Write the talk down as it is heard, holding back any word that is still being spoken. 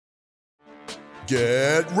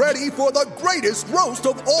Get ready for the greatest roast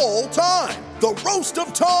of all time, the Roast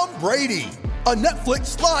of Tom Brady, a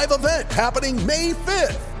Netflix live event happening May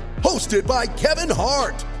 5th. Hosted by Kevin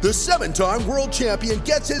Hart, the 7-time world champion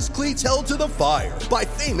gets his cleats held to the fire by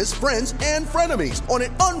famous friends and frenemies on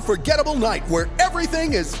an unforgettable night where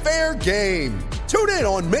everything is fair game. Tune in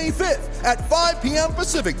on May 5th at 5 p.m.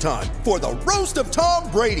 Pacific time for the Roast of Tom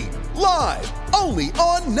Brady, live only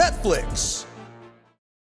on Netflix.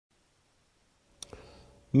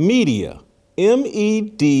 Media,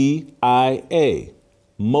 MEDIA,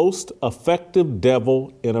 most effective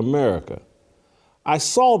devil in America. I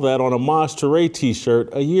saw that on a Maj Toure t-shirt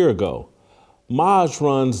a year ago. Maj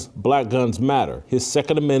runs Black Guns Matter, his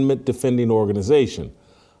Second Amendment defending organization.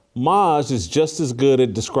 Maj is just as good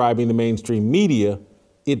at describing the mainstream media.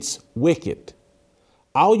 It's wicked.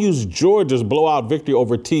 I'll use Georgia's blowout victory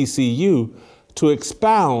over TCU to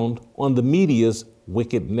expound on the media's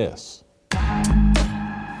wickedness.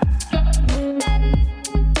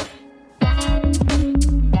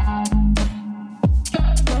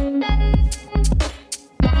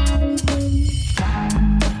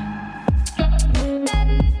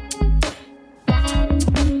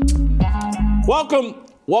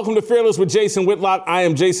 Welcome to Fearless with Jason Whitlock. I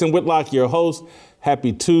am Jason Whitlock, your host.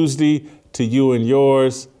 Happy Tuesday to you and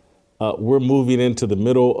yours. We're moving into the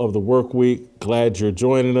middle of the work week. Glad you're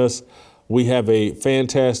joining us. We have a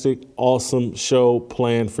fantastic, awesome show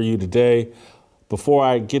planned for you today. Before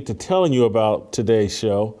I get to telling you about today's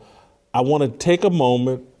show, I want to take a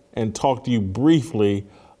moment and talk to you briefly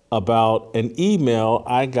about an email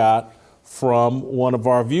I got from one of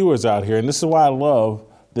our viewers out here. And this is why I love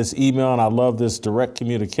this email, and I love this direct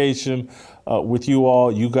communication with you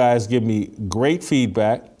all. You guys give me great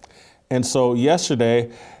feedback. And so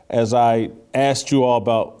yesterday, as I asked you all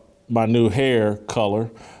about my new hair color,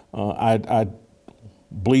 I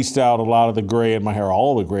bleached out a lot of the gray in my hair,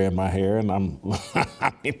 all the gray in my hair, and I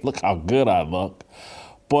mean, look how good I look.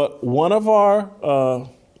 But one of our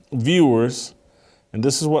viewers, and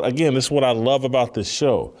this is what I love about this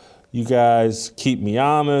show. You guys keep me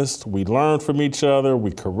honest. We learn from each other. We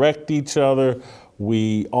correct each other.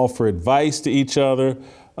 We offer advice to each other.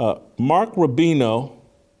 Mark Rubino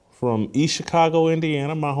from East Chicago,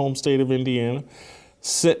 Indiana, my home state of Indiana,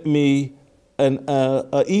 sent me an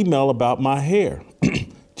email about my hair.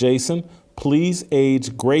 Jason, please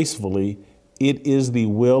age gracefully. It is the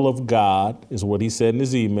will of God, is what he said in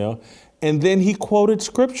his email. And then he quoted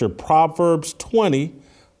scripture, Proverbs 20,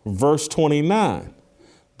 verse 29.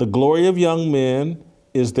 The glory of young men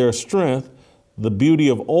is their strength. The beauty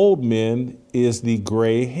of old men is the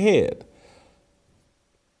gray head.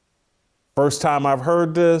 First time I've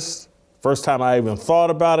heard this, first time I even thought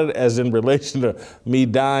about it as in relation to me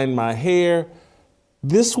dyeing my hair.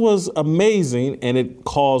 This was amazing, and it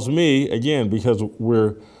caused me, again, because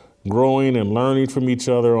we're growing and learning from each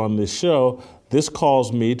other on this show, this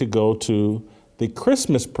caused me to go to the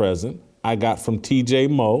Christmas present I got from TJ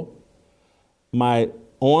Moe, my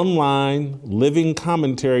online living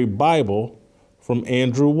commentary Bible from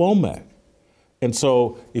Andrew Womack. And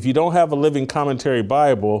so if you don't have a living commentary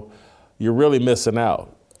Bible, you're really missing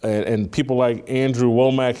out. And people like Andrew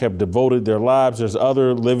Womack have devoted their lives. There's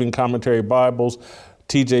other living commentary Bibles.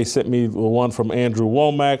 TJ sent me the one from Andrew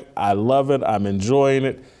Womack. I love it. I'm enjoying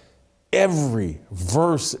it. Every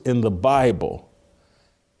verse in the Bible,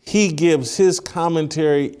 he gives his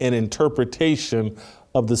commentary and interpretation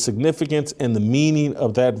of the significance and the meaning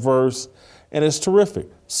of that verse, and it's terrific.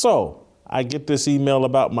 So I get this email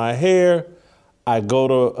about my hair. I go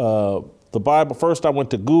to the Bible. First, I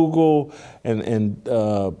went to Google and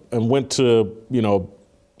went to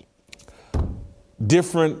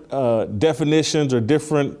different definitions or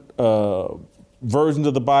different versions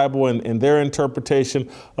of the Bible and their interpretation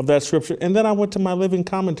of that scripture. And then I went to my living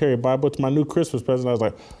commentary Bible. It's my new Christmas present. I was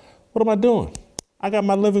like, what am I doing? I got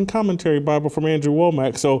my living commentary Bible from Andrew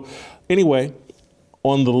Womack. So anyway,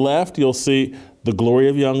 on the left, you'll see the glory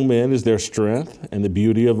of young men is their strength, and the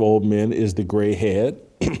beauty of old men is the gray head,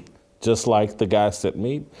 just like the guy sent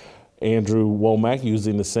me, Andrew Womack,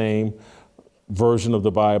 using the same version of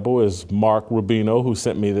the Bible as Mark Rubino, who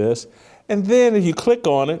sent me this. And then if you click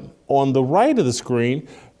on it, on the right of the screen,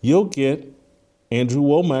 you'll get Andrew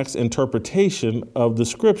Womack's interpretation of the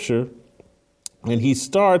scripture. And he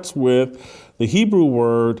starts with the Hebrew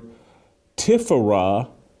word tiferet,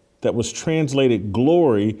 that was translated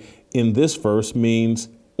glory in this verse, means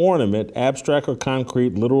ornament, abstract or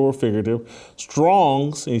concrete, literal or figurative.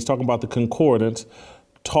 Strong's, and he's talking about the concordance,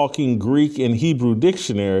 talking Greek and Hebrew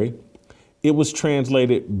dictionary, it was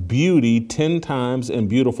translated beauty 10 times and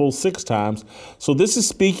beautiful 6 times. So this is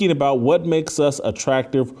speaking about what makes us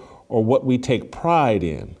attractive or what we take pride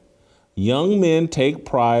in. Young men take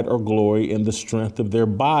pride or glory in the strength of their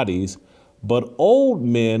bodies, but old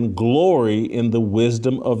men glory in the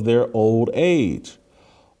wisdom of their old age.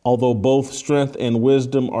 Although both strength and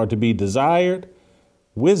wisdom are to be desired,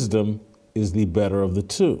 wisdom is the better of the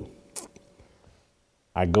two.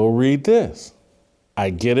 I go read this. I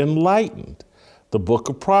get enlightened. The book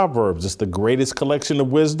of Proverbs is the greatest collection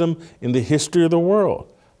of wisdom in the history of the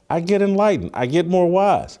world. I get enlightened. I get more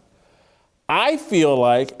wise. I feel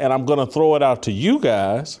like, and I'm going to throw it out to you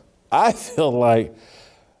guys, I feel like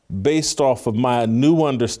based off of my new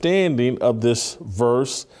understanding of this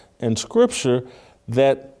verse and scripture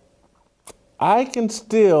that I can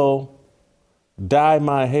still dye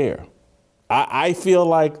my hair. I feel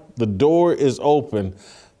like the door is open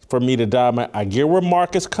for me to dye my, I get where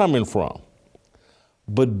Mark is coming from.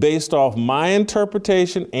 But based off my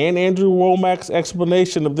interpretation and Andrew Womack's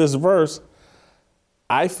explanation of this verse,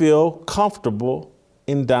 I feel comfortable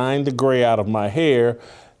in dyeing the gray out of my hair.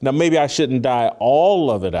 Now, maybe I shouldn't dye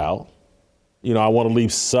all of it out. You know, I want to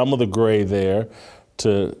leave some of the gray there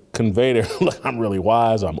to convey that, look, I'm really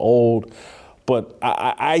wise, I'm old, but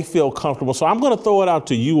I feel comfortable. So I'm going to throw it out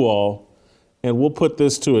to you all, and we'll put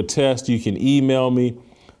this to a test. You can email me,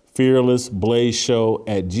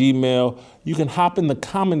 fearlessblazeshow@gmail.com. You can hop in the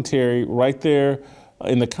commentary right there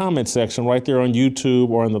in the comment section, right there on YouTube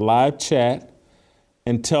or in the live chat,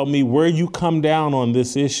 and tell me where you come down on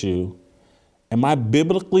this issue. Am I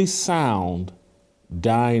biblically sound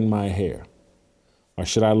dyeing my hair? Or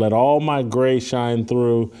should I let all my gray shine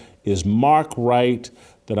through? Is Mark right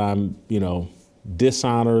that I'm,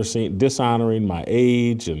 dishonoring my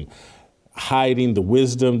age and hiding the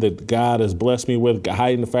wisdom that God has blessed me with,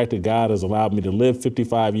 hiding the fact that God has allowed me to live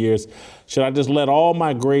 55 years? Should I just let all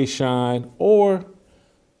my gray shine? Or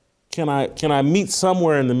can I meet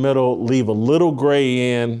somewhere in the middle, leave a little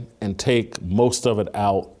gray in and take most of it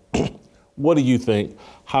out? What do you think?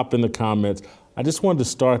 Hop in the comments. I just wanted to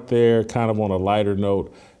start there kind of on a lighter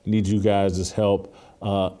note. Need you guys' help.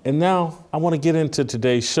 And now I want to get into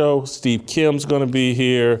today's show. Steve Kim's going to be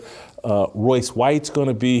here. Royce White's going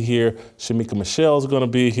to be here. Shamika Michelle's going to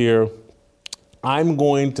be here. I'm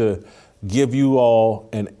going to give you all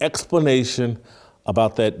an explanation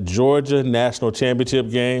about that Georgia National Championship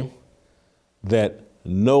game that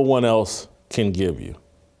no one else can give you.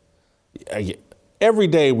 Every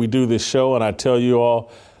day we do this show, and I tell you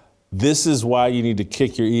all, this is why you need to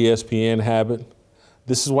kick your ESPN habit.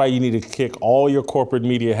 This is why you need to kick all your corporate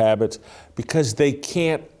media habits, because they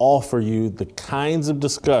can't offer you the kinds of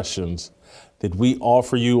discussions that we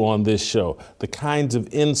offer you on this show, the kinds of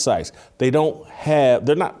insights. They're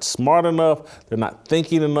not smart enough, they're not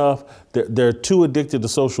thinking enough, they're too addicted to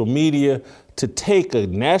social media to take a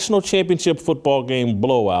national championship football game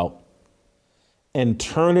blowout and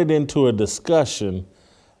turn it into a discussion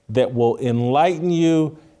that will enlighten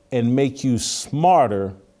you and make you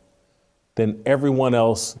smarter than everyone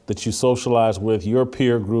else that you socialize with, your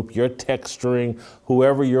peer group, your text string,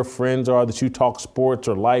 whoever your friends are that you talk sports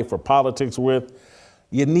or life or politics with.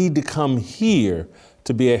 You need to come here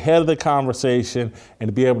to be ahead of the conversation and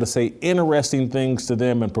to be able to say interesting things to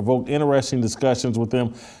them and provoke interesting discussions with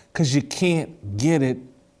them, because you can't get it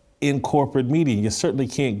in corporate media. You certainly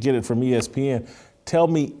can't get it from ESPN. Tell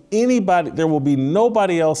me anybody, there will be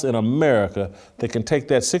nobody else in America that can take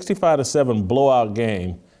that 65-7 blowout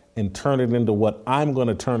game and turn it into what I'm going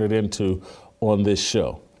to turn it into on this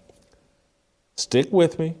show. Stick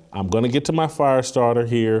with me. I'm going to get to my fire starter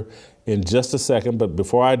here in just a second. But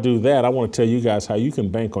before I do that, I want to tell you guys how you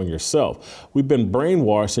can bank on yourself. We've been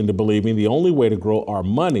brainwashed into believing the only way to grow our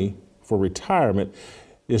money for retirement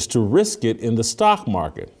is to risk it in the stock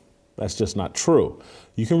market. That's just not true.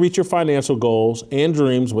 You can reach your financial goals and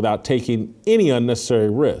dreams without taking any unnecessary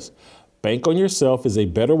risk. Bank on yourself is a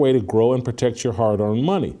better way to grow and protect your hard-earned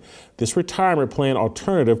money. This retirement plan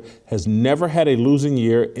alternative has never had a losing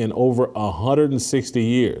year in over 160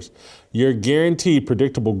 years. You're guaranteed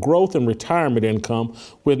predictable growth and retirement income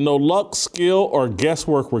with no luck, skill, or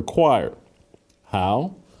guesswork required.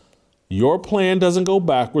 How? Your plan doesn't go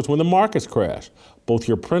backwards when the markets crash. Both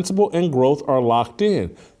your principal and growth are locked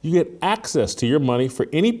in. You get access to your money for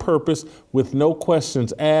any purpose with no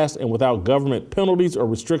questions asked and without government penalties or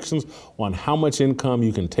restrictions on how much income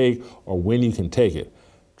you can take or when you can take it.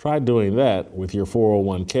 Try doing that with your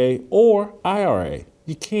 401k or IRA.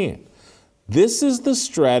 You can't. This is the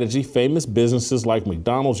strategy famous businesses like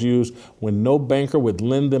McDonald's use when no banker would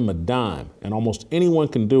lend them a dime, and almost anyone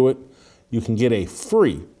can do it. You can get a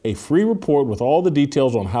free report with all the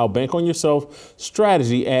details on how Bank on Yourself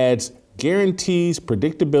strategy adds guarantees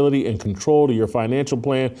predictability and control to your financial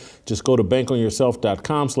plan. Just go to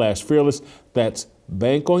bankonyourself.com/fearless. That's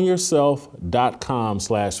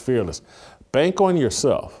bankonyourself.com/fearless. Bank on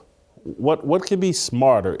yourself. What can be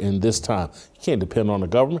smarter in this time? You can't depend on the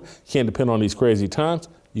government. You can't depend on these crazy times.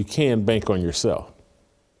 You can bank on yourself.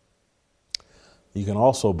 You can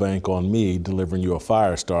also bank on me delivering you a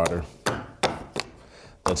fire starter.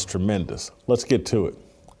 That's tremendous. Let's get to it.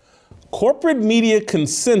 Corporate media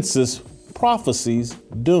consensus prophecies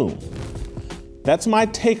doom. That's my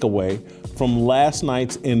takeaway from last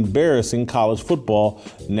night's embarrassing college football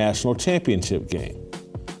national championship game.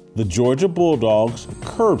 The Georgia Bulldogs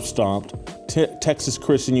curb-stomped Texas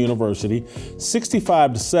Christian University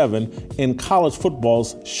 65-7 in college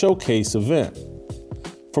football's showcase event.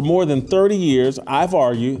 For more than 30 years, I've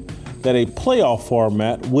argued that a playoff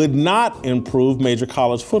format would not improve major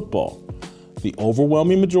college football. The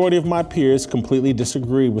overwhelming majority of my peers completely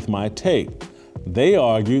disagreed with my take. They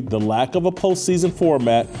argued the lack of a postseason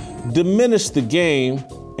format diminished the game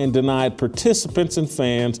and denied participants and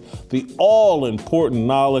fans the all-important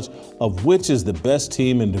knowledge of which is the best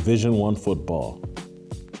team in Division I football.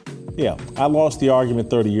 Yeah, I lost the argument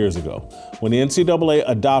 30 years ago when the NCAA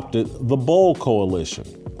adopted the Bowl Coalition.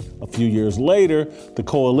 A few years later, the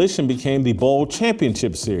coalition became the Bowl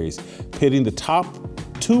Championship Series, pitting the top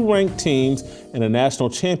two ranked teams in a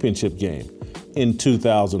national championship game. In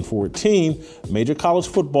 2014, major college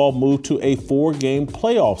football moved to a 4-game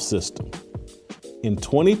playoff system. In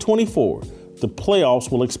 2024, the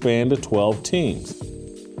playoffs will expand to 12 teams.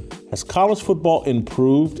 Has college football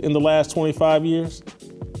improved in the last 25 years?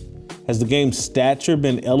 Has the game's stature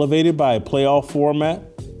been elevated by a playoff format?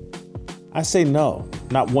 I say no,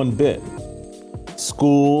 not one bit.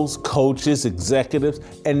 Schools, coaches, executives,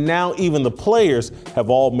 and now even the players have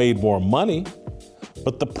all made more money.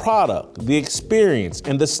 But the product, the experience,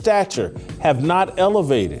 and the stature have not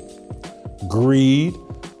elevated. Greed,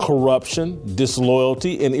 corruption,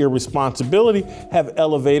 disloyalty, and irresponsibility have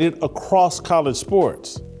elevated across college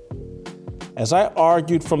sports. As I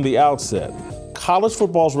argued from the outset, college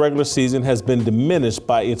football's regular season has been diminished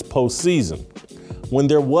by its postseason. When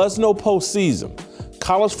there was no postseason,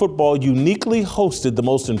 college football uniquely hosted the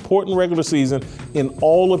most important regular season in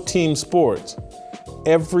all of team sports.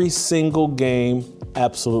 Every single game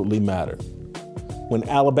absolutely mattered. When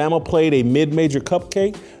Alabama played a mid-major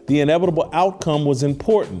cupcake, the inevitable outcome was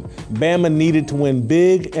important. Bama needed to win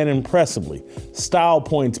big and impressively. Style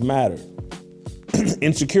points mattered.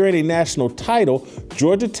 In securing a national title,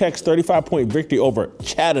 Georgia Tech's 35-point victory over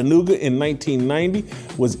Chattanooga in 1990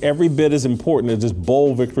 was every bit as important as its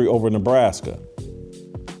bowl victory over Nebraska.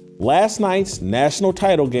 Last night's national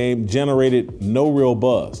title game generated no real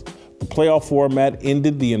buzz. The playoff format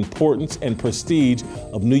ended the importance and prestige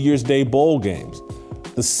of New Year's Day bowl games.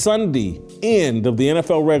 The Sunday end of the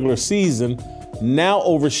NFL regular season now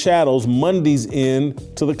overshadows Monday's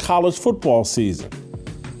end to the college football season.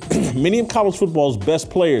 Many of college football's best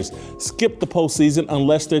players skip the postseason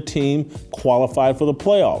unless their team qualified for the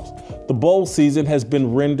playoffs. The bowl season has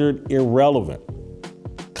been rendered irrelevant.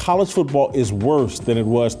 College football is worse than it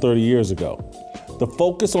was 30 years ago. The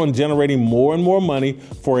focus on generating more and more money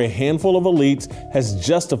for a handful of elites has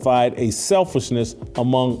justified a selfishness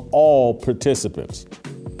among all participants.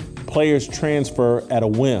 Players transfer at a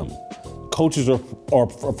whim. Coaches are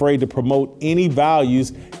afraid to promote any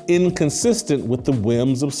values inconsistent with the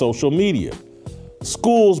whims of social media.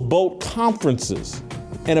 Schools bolt conferences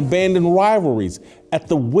and abandon rivalries at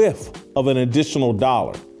the whiff of an additional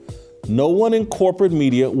dollar. No one in corporate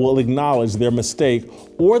media will acknowledge their mistake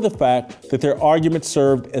or the fact that their argument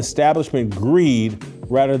served establishment greed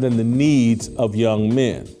rather than the needs of young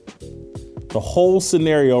men. The whole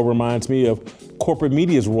scenario reminds me of corporate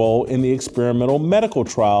media's role in the experimental medical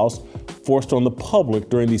trials forced on the public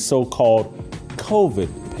during the so-called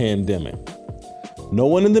COVID pandemic. No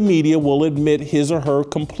one in the media will admit his or her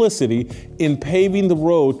complicity in paving the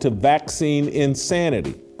road to vaccine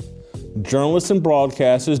insanity. Journalists and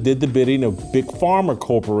broadcasters did the bidding of big pharma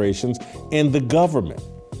corporations and the government.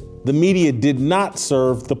 The media did not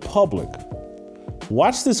serve the public.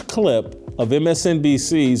 Watch this clip of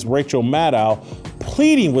MSNBC's Rachel Maddow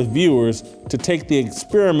pleading with viewers to take the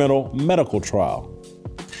experimental medical trial.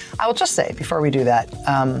 I will just say, before we do that,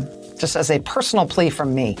 just as a personal plea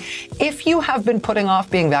from me, if you have been putting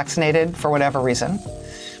off being vaccinated for whatever reason,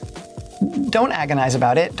 don't agonize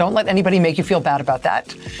about it. Don't let anybody make you feel bad about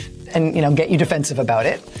that and, get you defensive about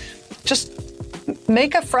it. Just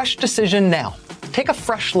make a fresh decision now. Take a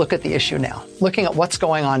fresh look at the issue now, looking at what's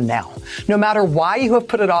going on now. No matter why you have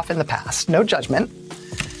put it off in the past, no judgment.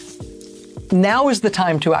 Now is the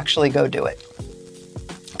time to actually go do it.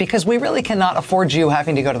 because we really cannot afford you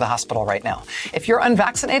having to go to the hospital right now. If you're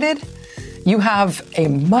unvaccinated, you have a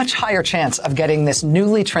much higher chance of getting this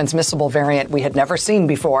newly transmissible variant we had never seen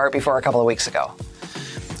before a couple of weeks ago.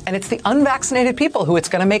 And it's the unvaccinated people who it's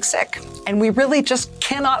going to make sick. And we really just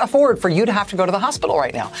cannot afford for you to have to go to the hospital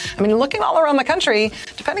right now. I mean, looking all around the country,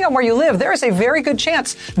 depending on where you live, there is a very good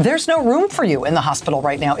chance there's no room for you in the hospital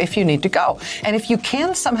right now if you need to go. And if you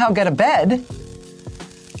can somehow get a bed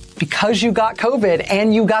because you got COVID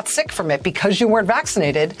and you got sick from it because you weren't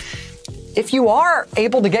vaccinated, if you are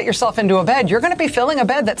able to get yourself into a bed, you're going to be filling a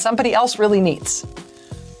bed that somebody else really needs.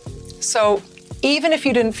 So even if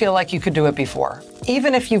you didn't feel like you could do it before,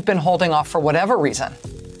 even if you've been holding off for whatever reason,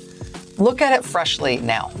 look at it freshly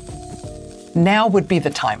now. Now would be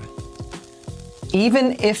the time.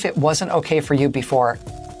 Even if it wasn't okay for you before,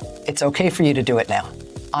 it's okay for you to do it now.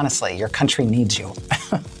 Honestly, your country needs you.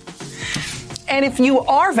 And if you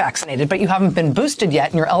are vaccinated, but you haven't been boosted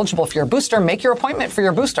yet and you're eligible for your booster, make your appointment for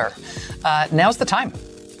your booster. Now's the time.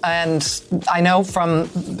 And I know from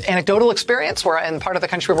anecdotal experience where in part of the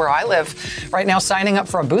country where I live right now, signing up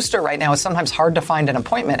for a booster right now is sometimes hard to find an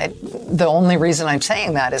appointment. The only reason I'm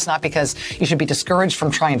saying that is not because you should be discouraged from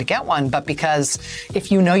trying to get one, but because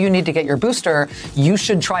if you know you need to get your booster, you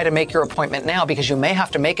should try to make your appointment now because you may have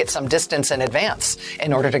to make it some distance in advance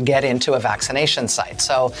in order to get into a vaccination site.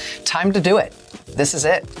 So time to do it. This is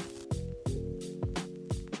it.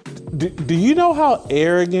 Do you know how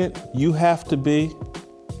arrogant you have to be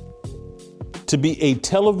a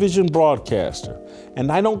television broadcaster? And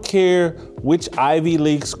I don't care which Ivy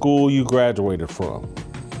League school you graduated from,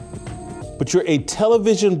 but you're a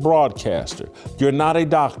television broadcaster. You're not a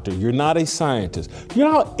doctor. You're not a scientist. You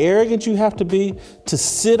know how arrogant you have to be to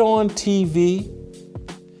sit on TV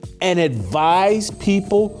and advise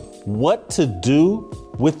people what to do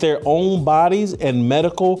with their own bodies and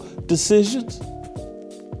medical decisions?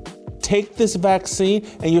 Take this vaccine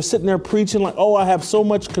and you're sitting there preaching like, oh, I have so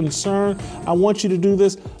much concern. I want you to do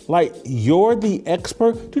this. Like you're the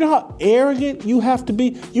expert. Do you know how arrogant you have to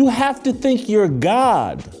be? You have to think you're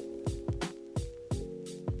God.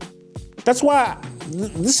 That's why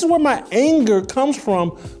this is where my anger comes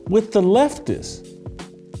from with the leftists.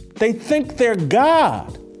 They think they're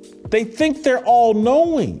God. They think they're all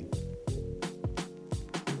knowing.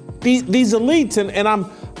 These elites, and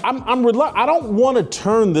I don't want to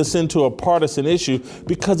turn this into a partisan issue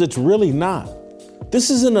because it's really not.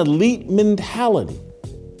 This is an elite mentality.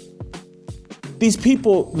 These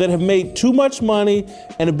people that have made too much money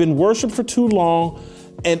and have been worshiped for too long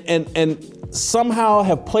and somehow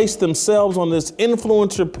have placed themselves on this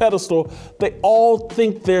influencer pedestal, they all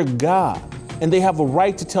think they're God and they have a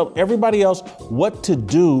right to tell everybody else what to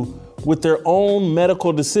do with their own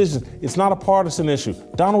medical decisions. It's not a partisan issue.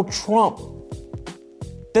 Donald Trump,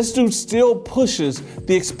 this dude still pushes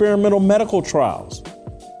the experimental medical trials.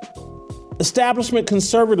 Establishment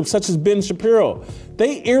conservatives such as Ben Shapiro,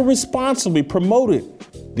 they irresponsibly promoted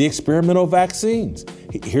the experimental vaccines.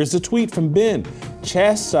 Here's a tweet from Ben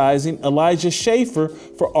chastising Elijah Schaffer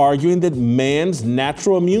for arguing that man's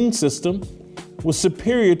natural immune system was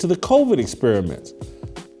superior to the COVID experiments.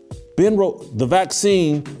 Ben wrote, the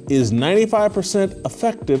vaccine is 95%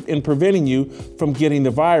 effective in preventing you from getting the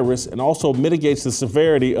virus and also mitigates the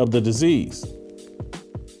severity of the disease.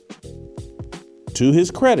 To his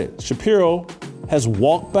credit, Shapiro has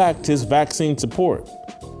walked back to his vaccine support.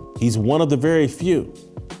 He's one of the very few.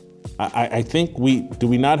 I think do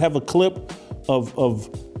we not have a clip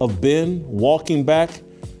of Ben walking back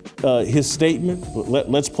his statement?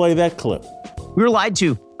 Let's play that clip. We were lied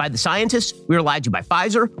to by the scientists. We were lied to by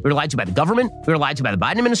Pfizer. We were lied to by the government. We were lied to by the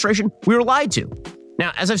Biden administration. We were lied to.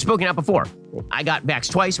 Now, as I've spoken out before, I got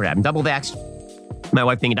vaxxed twice, or I'm double vaxxed. My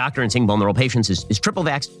wife being a doctor and seeing vulnerable patients is triple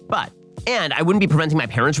vaxxed. And I wouldn't be preventing my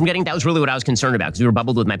parents from getting it. That was really what I was concerned about because we were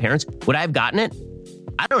bubbled with my parents. Would I have gotten it?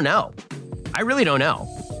 I don't know. I really don't know.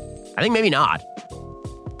 I think maybe not.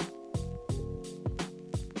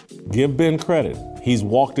 Give Ben credit. He's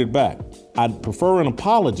walked it back. I'd prefer an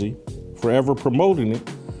apology for ever promoting it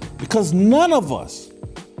because none of us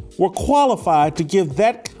were qualified to give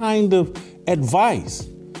that kind of advice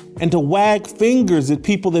and to wag fingers at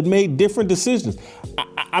people that made different decisions.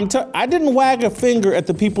 I didn't wag a finger at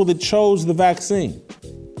the people that chose the vaccine.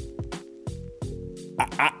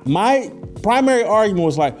 My primary argument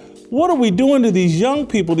was like, what are we doing to these young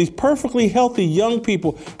people, these perfectly healthy young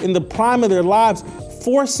people in the prime of their lives,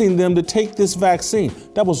 forcing them to take this vaccine?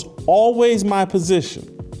 That was always my position.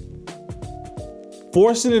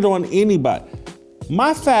 Forcing it on anybody.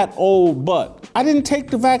 My fat old butt, I didn't take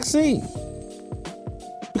the vaccine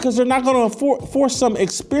because they're not going to force some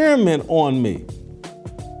experiment on me.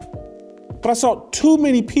 But I saw too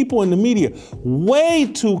many people in the media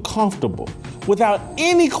way too comfortable without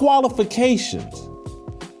any qualifications.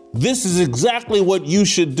 This is exactly what you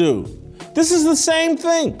should do. This is the same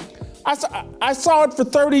thing. I saw it for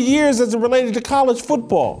 30 years as it related to college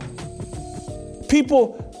football.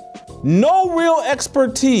 People, no real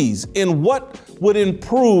expertise in what would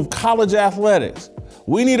improve college athletics.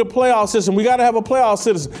 We need a playoff system. We got to have a playoff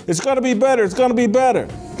system. It's going to be better. It's going to be better.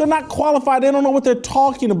 They're not qualified. They don't know what they're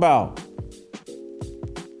talking about.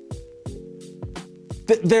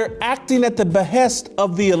 They're acting at the behest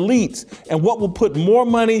of the elites and what will put more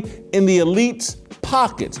money in the elites'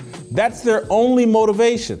 pockets. That's their only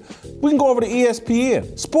motivation. We can go over to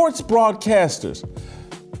ESPN, sports broadcasters.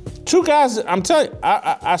 Two guys, I'm telling you,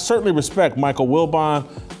 I certainly respect Michael Wilbon.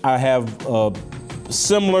 I have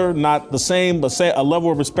similar, not the same, but say a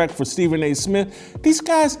level of respect for Stephen A. Smith. These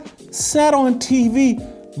guys sat on TV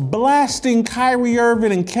blasting Kyrie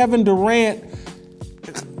Irving and Kevin Durant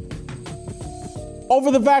over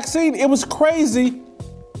the vaccine. It was crazy.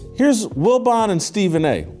 Here's Wilbon and Stephen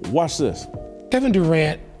A. Watch this. Kevin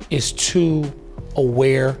Durant is too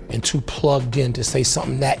aware and too plugged in to say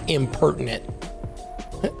something that impertinent.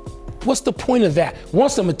 What's the point of that?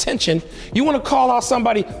 Want some attention? You want to call out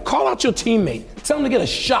somebody, call out your teammate. Tell him to get a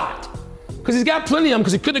shot. Because he's got plenty of them,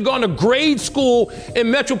 because he could have gone to grade school in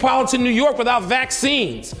metropolitan New York without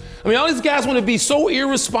vaccines. I mean, all these guys want to be so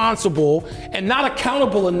irresponsible and not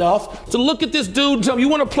accountable enough to look at this dude and tell him, you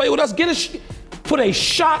want to play with us? Put a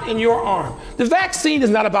shot in your arm. The vaccine is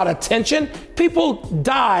not about attention. People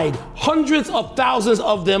died, hundreds of thousands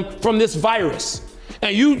of them, from this virus.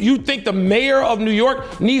 And you think the mayor of New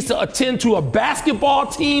York needs to attend to a basketball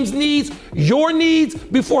team's needs, your needs,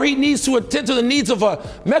 before he needs to attend to the needs of a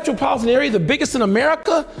metropolitan area, the biggest in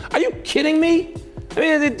America? Are you kidding me? I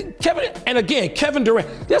mean, Kevin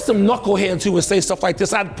Durant, there's some knuckleheads who would say stuff like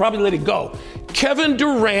this. I'd probably let it go. Kevin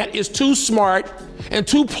Durant is too smart and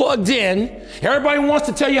too plugged in. Everybody wants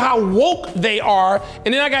to tell you how woke they are,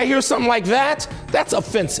 and then I gotta hear something like that? That's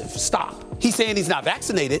offensive. Stop. He's saying he's not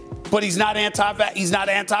vaccinated, but he's not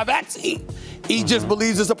anti-vaccine. He just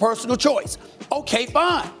believes it's a personal choice. Okay,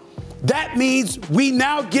 fine. That means we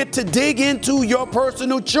now get to dig into your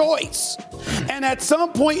personal choice. And at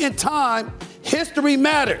some point in time, history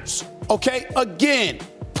matters. Okay, again,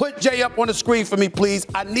 put Jay up on the screen for me, please.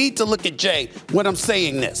 I need to look at Jay when I'm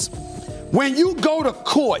saying this. When you go to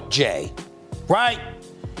court, Jay, right?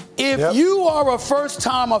 If you are a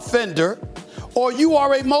first-time offender, or you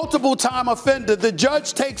are a multiple-time offender, the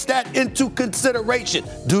judge takes that into consideration.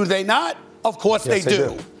 Do they not? Of course they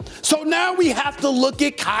do. So now we have to look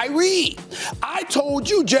at Kyrie. I told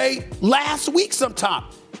you, Jay, last week sometime,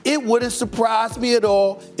 it wouldn't surprise me at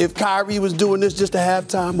all if Kyrie was doing this just to have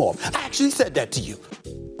time off. I actually said that to you.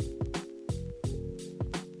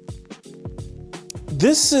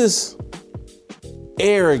 This is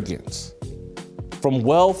arrogance from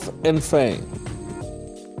wealth and fame.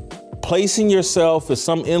 Placing yourself as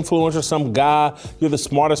some influencer, some guy, you're the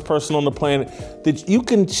smartest person on the planet, that you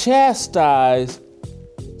can chastise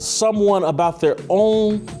someone about their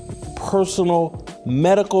own personal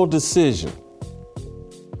medical decision.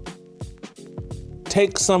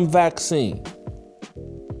 Take some vaccine.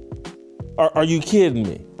 Are you kidding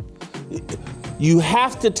me? You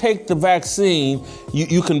have to take the vaccine.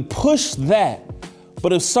 You can push that.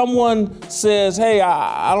 But if someone says, hey,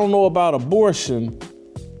 I don't know about abortion,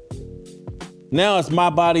 now it's my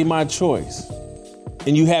body, my choice.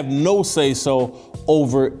 And you have no say-so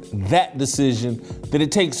over that decision, that it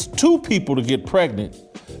takes two people to get pregnant.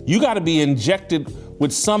 You got to be injected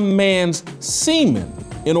with some man's semen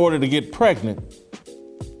in order to get pregnant.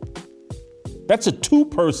 That's a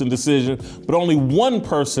two-person decision, but only one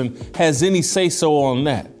person has any say-so on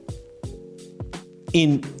that,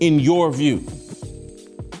 in your view.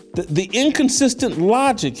 The inconsistent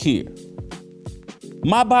logic here.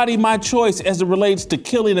 My body, my choice as it relates to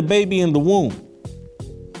killing a baby in the womb.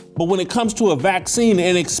 But when it comes to a vaccine,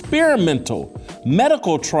 an experimental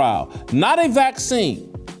medical trial, not a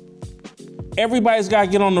vaccine, everybody's got to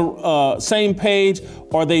get on the same page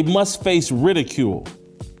or they must face ridicule.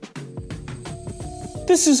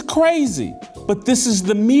 This is crazy, but this is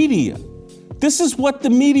the media. This is what the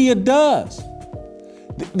media does.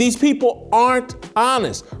 These people aren't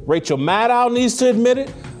honest. Rachel Maddow needs to admit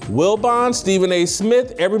it. Wilbon, Stephen A.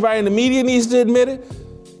 Smith, everybody in the media needs to admit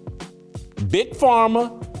it. Big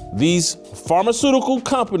Pharma, these pharmaceutical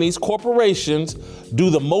companies, corporations, do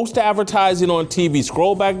the most advertising on TV.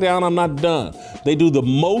 Scroll back down, I'm not done. They do the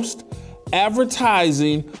most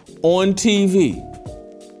advertising on TV.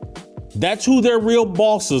 That's who their real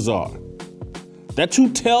bosses are. That's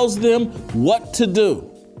who tells them what to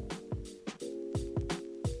do.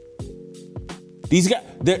 These guys,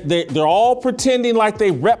 they're all pretending like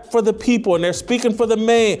they rep for the people and they're speaking for the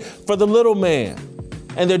man, for the little man.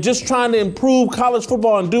 And they're just trying to improve college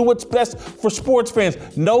football and do what's best for sports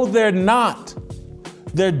fans. No, they're not.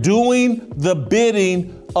 They're doing the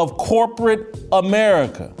bidding of corporate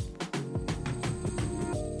America.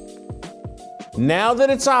 Now that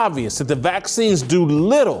it's obvious that the vaccines do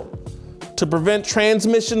little to prevent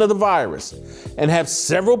transmission of the virus and have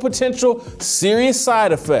several potential serious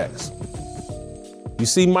side effects, you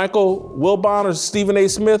see Michael Wilbon or Stephen A.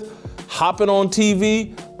 Smith hopping on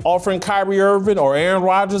TV offering Kyrie Irving or Aaron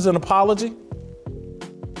Rodgers an apology?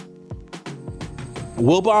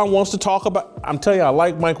 Wilbon wants to talk about, I'm telling you, I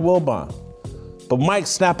like Mike Wilbon. But Mike,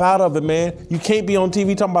 snap out of it, man. You can't be on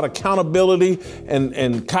TV talking about accountability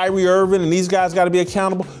and Kyrie Irving and these guys got to be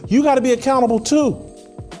accountable. You got to be accountable too.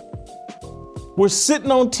 We're sitting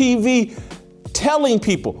on TV telling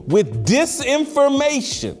people with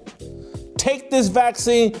disinformation, take this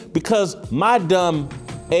vaccine because my dumb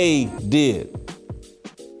A did.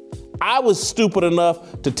 I was stupid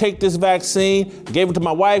enough to take this vaccine, gave it to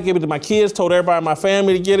my wife, gave it to my kids, told everybody in my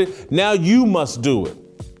family to get it. Now you must do it.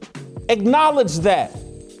 Acknowledge that.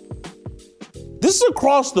 This is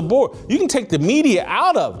across the board. You can take the media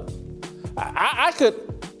out of it. I could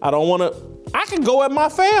go at my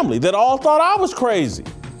family that all thought I was crazy.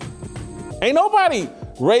 Ain't nobody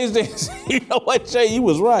raised their hand. You know what, Jay, you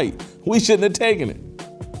was right. We shouldn't have taken it.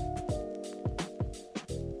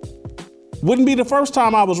 Wouldn't be the first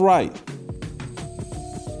time I was right.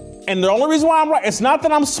 And the only reason why I'm right, it's not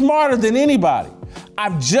that I'm smarter than anybody.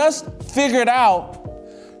 I've just figured out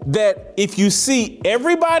that if you see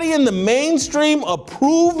everybody in the mainstream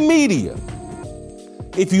approved media,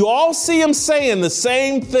 if you all see them saying the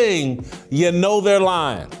same thing, you know they're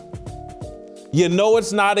lying. You know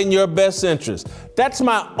it's not in your best interest. That's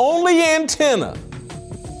my only antenna.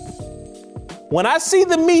 When I see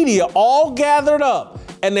the media all gathered up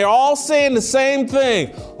and they're all saying the same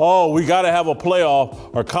thing, oh, we got to have a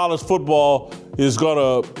playoff or college football is going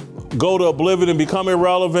to go to oblivion and become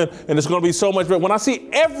irrelevant and it's going to be so much better. When I see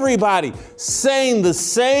everybody saying the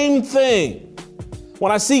same thing,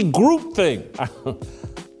 when I see groupthink,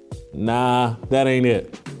 nah, that ain't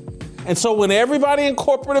it. And so when everybody in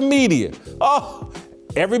corporate media,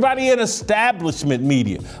 everybody in establishment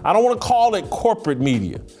media, I don't want to call it corporate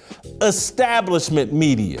media, establishment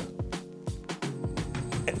media.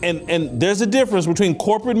 And there's a difference between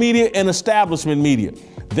corporate media and establishment media.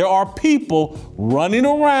 There are people running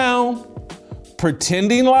around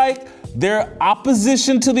pretending like they're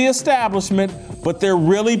opposition to the establishment, but they're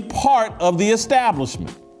really part of the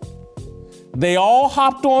establishment. They all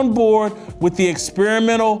hopped on board with the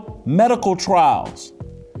experimental medical trials,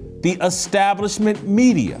 the establishment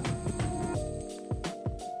media.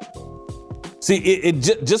 See,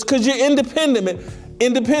 just because you're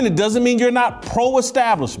independent doesn't mean you're not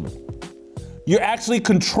pro-establishment. You're actually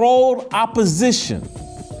controlled opposition.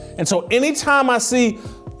 And so anytime I see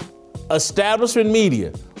establishment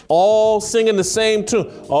media all singing the same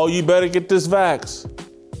tune, oh, you better get this vax,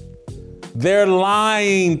 they're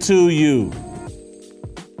lying to you.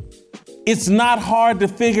 It's not hard to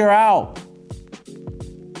figure out.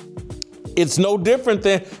 It's no different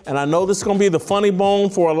than, and I know this is going to be the funny bone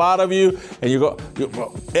for a lot of you, and you go,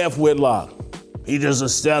 F. Whitlock, he just a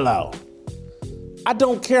sellout. I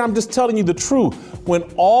don't care, I'm just telling you the truth. When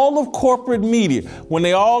all of corporate media, when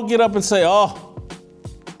they all get up and say,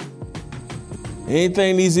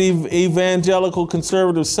 anything these evangelical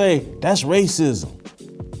conservatives say, that's racism.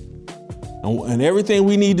 And everything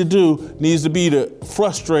we need to do needs to be to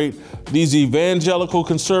frustrate these evangelical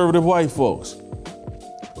conservative white folks.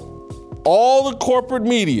 All the corporate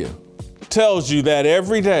media tells you that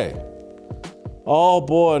every day. Oh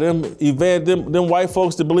boy, them white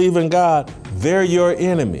folks that believe in God, they're your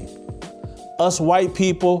enemy. Us white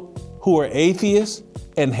people who are atheists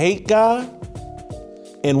and hate God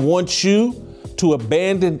and want you to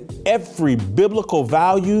abandon every biblical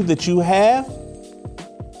value that you have,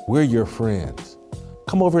 we're your friends.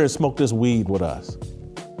 Come over here and smoke this weed with us.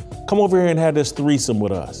 Come over here and have this threesome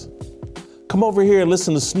with us. Come over here and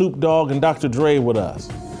listen to Snoop Dogg and Dr. Dre with us.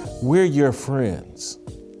 We're your friends.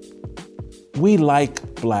 We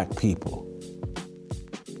like black people.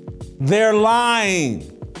 They're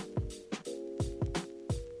lying.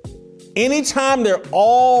 Anytime they're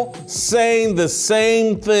all saying the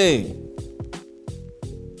same thing,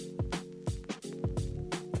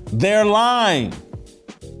 they're lying.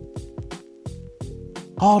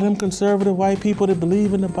 All them conservative white people that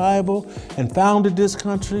believe in the Bible and founded this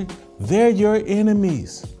country, they're your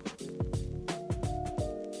enemies.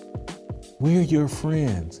 We're your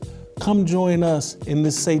friends. Come join us in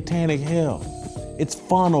this satanic hell. It's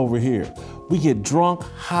fun over here. We get drunk,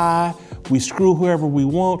 high, we screw whoever we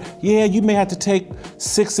want. Yeah, you may have to take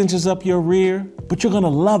 6 inches up your rear, but you're gonna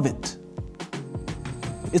love it.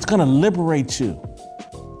 It's gonna liberate you.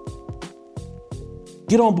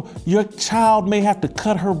 Your child may have to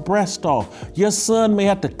cut her breast off. Your son may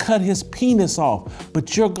have to cut his penis off,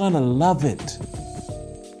 but you're gonna love it.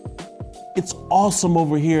 It's awesome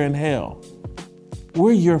over here in hell.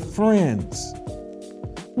 We're your friends.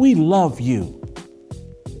 We love you.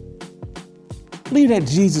 Leave that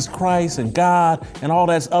Jesus Christ and God and all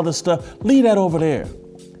that other stuff, leave that over there.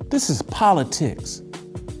 This is politics.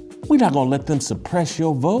 We're not gonna let them suppress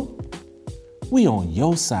your vote. We on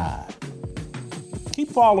your side. Keep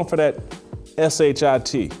falling for that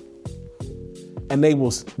SHIT. And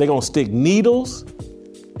they're gonna stick needles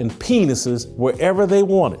and penises wherever they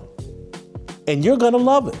want it. And you're gonna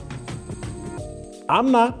love it.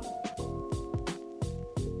 I'm not.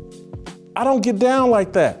 I don't get down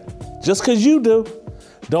like that. Just because you do,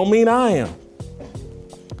 don't mean I am.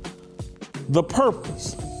 The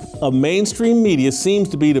purpose of mainstream media seems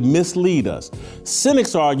to be to mislead us.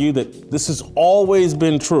 Cynics argue that this has always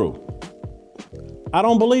been true. I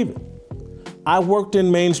don't believe it. I worked in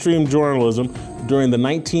mainstream journalism during the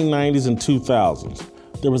 1990s and 2000s.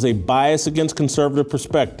 There was a bias against conservative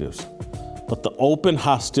perspectives, but the open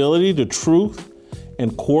hostility to truth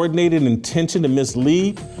and coordinated intention to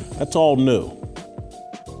mislead, that's all new.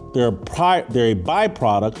 They're a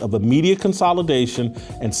byproduct of a media consolidation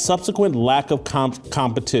and subsequent lack of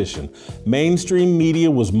competition. Mainstream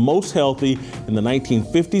media was most healthy in the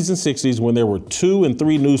 1950s and 60s when there were 2 and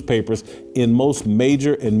 3 newspapers in most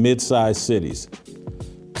major and mid-sized cities.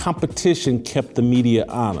 Competition kept the media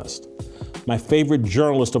honest. My favorite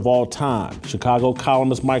journalist of all time, Chicago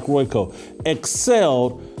columnist Mike Royko,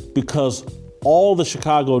 excelled because all the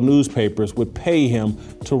Chicago newspapers would pay him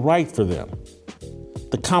to write for them.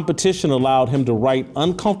 The competition allowed him to write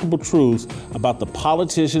uncomfortable truths about the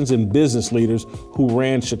politicians and business leaders who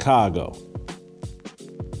ran Chicago.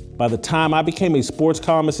 By the time I became a sports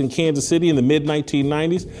columnist in Kansas City in the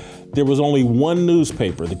mid-1990s, there was only one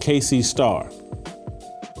newspaper, the KC Star.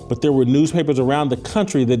 But there were newspapers around the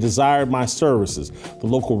country that desired my services. The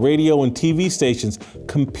local radio and TV stations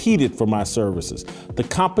competed for my services. The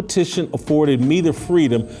competition afforded me the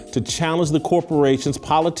freedom to challenge the corporations,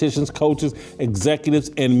 politicians, coaches,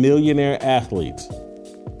 executives, and millionaire athletes.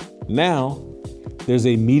 Now, there's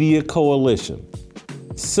a media coalition,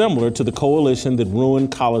 similar to the coalition that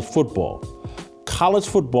ruined college football. College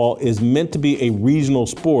football is meant to be a regional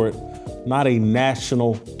sport, not a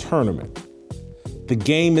national tournament. The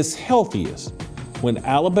game is healthiest when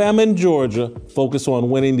Alabama and Georgia focus on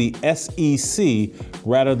winning the SEC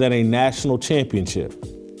rather than a national championship.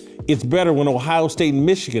 It's better when Ohio State and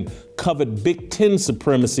Michigan covet Big Ten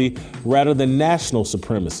supremacy rather than national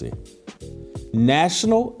supremacy.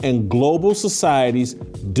 National and global societies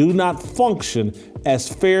do not function as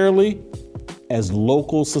fairly as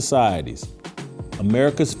local societies.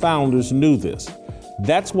 America's founders knew this.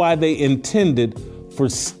 That's why they intended for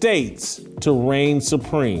states to reign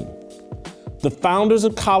supreme. The founders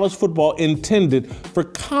of college football intended for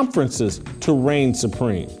conferences to reign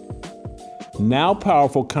supreme. Now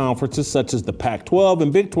powerful conferences such as the Pac-12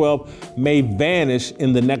 and Big 12 may vanish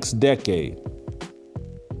in the next decade.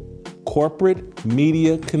 Corporate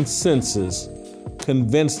media consensus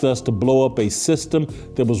convinced us to blow up a system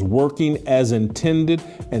that was working as intended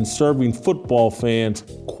and serving football fans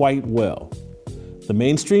quite well. The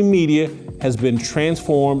mainstream media has been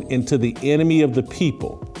transformed into the enemy of the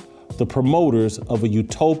people, the promoters of a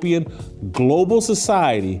utopian global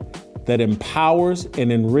society that empowers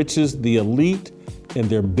and enriches the elite and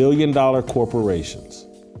their billion-dollar corporations.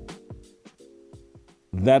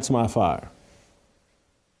 That's my fire.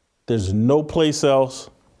 There's no place else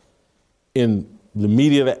in the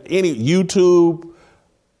media, that any YouTube,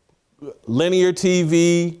 linear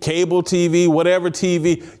TV, cable TV, whatever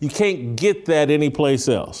TV, you can't get that anyplace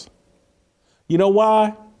else. You know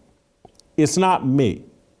why? It's not me.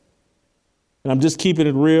 And I'm just keeping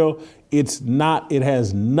it real. It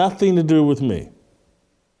has nothing to do with me.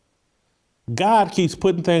 God keeps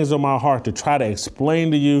putting things on my heart to try to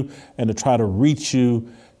explain to you and to try to reach you,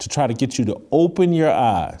 to try to get you to open your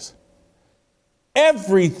eyes.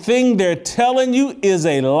 Everything they're telling you is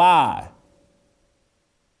a lie.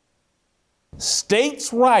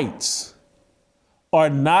 States' rights are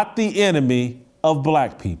not the enemy of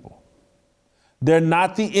black people. They're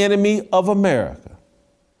not the enemy of America.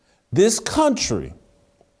 This country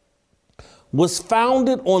was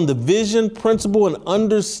founded on the vision, principle, and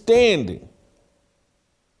understanding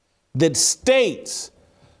that states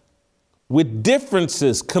with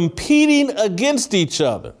differences competing against each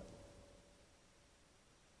other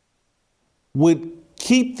would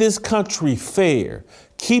keep this country fair,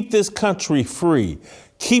 keep this country free,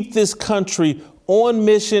 keep this country on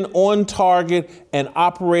mission, on target, and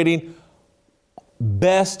operating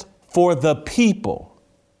best for the people.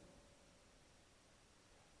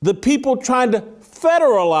 The people trying to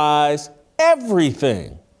federalize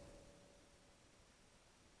everything.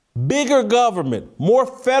 Bigger government, more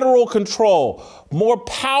federal control, more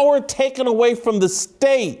power taken away from the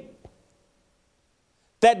state.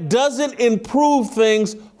 That doesn't improve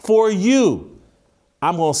things for you.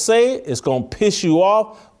 I'm going to say it, it's going to piss you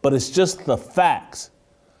off, but it's just the facts.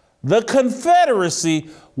 The Confederacy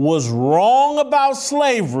was wrong about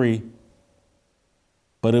slavery,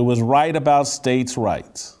 but it was right about states'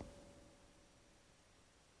 rights.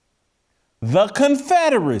 The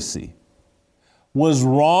Confederacy was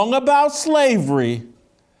wrong about slavery,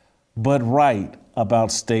 but right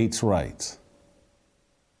about states' rights.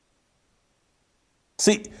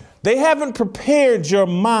 See, they haven't prepared your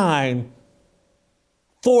mind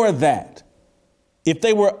for that. If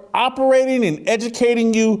they were operating and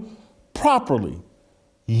educating you properly,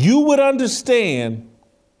 you would understand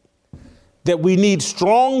that we need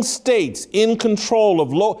strong states in control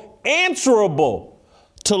of answerable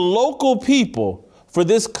to local people for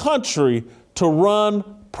this country to run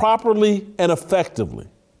properly and effectively.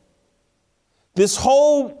 This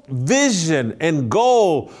whole vision and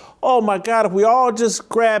goal, oh my God, if we all just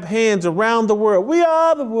grab hands around the world, we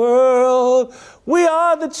are the world, we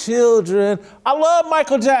are the children. I love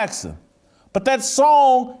Michael Jackson, but that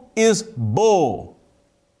song is bull.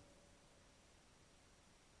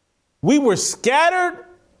 We were scattered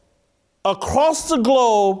across the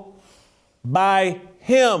globe by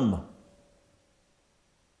him.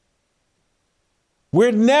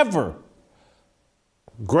 We're never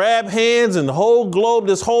grab hands and the whole globe,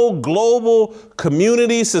 this whole global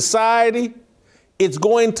community, society, it's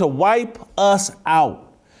going to wipe us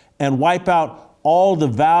out and wipe out all the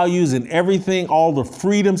values and everything, all the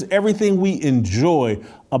freedoms, everything we enjoy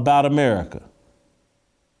about America.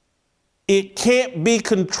 It can't be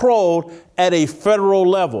controlled at a federal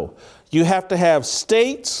level. You have to have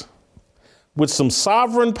states with some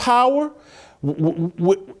sovereign power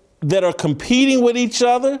that are competing with each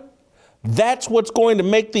other. That's what's going to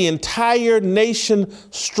make the entire nation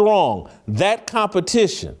strong, that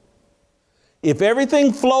competition. If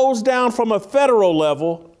everything flows down from a federal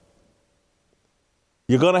level,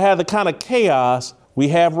 you're going to have the kind of chaos we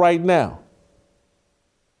have right now.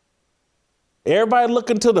 Everybody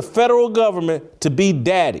looking to the federal government to be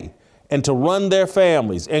daddy and to run their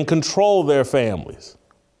families and control their families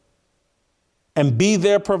and be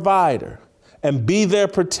their provider and be their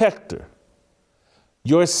protector.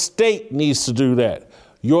 Your state needs to do that.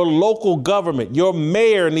 Your local government, your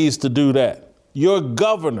mayor needs to do that. Your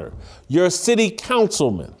governor, your city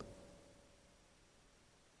councilman.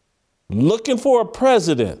 Looking for a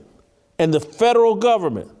president and the federal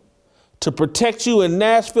government to protect you in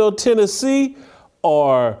Nashville, Tennessee,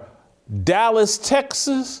 or Dallas,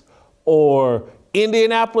 Texas, or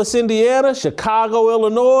Indianapolis, Indiana, Chicago,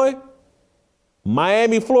 Illinois,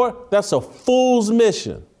 Miami, Florida, that's a fool's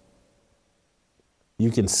mission. You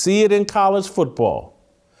can see it in college football.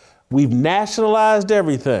 We've nationalized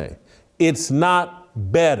everything. It's not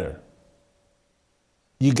better.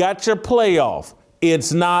 You got your playoff.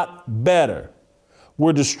 It's not better.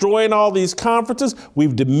 We're destroying all these conferences.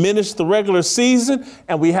 We've diminished the regular season,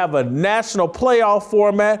 and we have a national playoff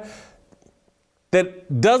format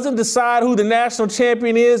that doesn't decide who the national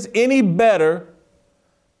champion is any better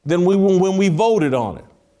than when we voted on it.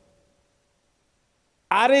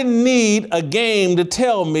 I didn't need a game to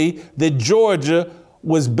tell me that Georgia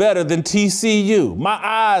was better than TCU. My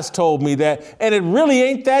eyes told me that, and it really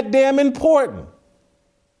ain't that damn important.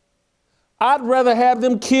 I'd rather have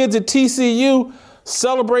them kids at TCU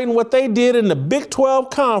celebrating what they did in the Big 12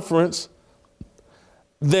 conference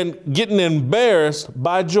than getting embarrassed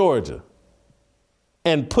by Georgia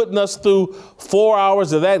and putting us through 4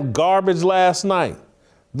 hours of that garbage last night.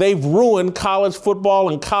 They've ruined college football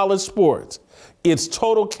and college sports. It's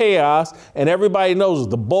total chaos, and everybody knows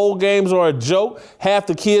the bowl games are a joke. Half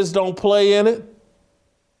the kids don't play in it.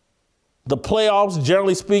 The playoffs,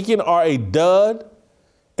 generally speaking, are a dud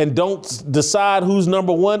and don't decide who's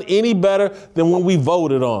number one any better than when we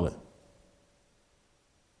voted on it.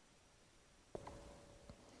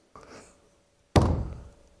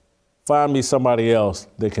 Find me somebody else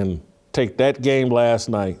that can take that game last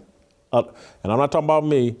night. And I'm not talking about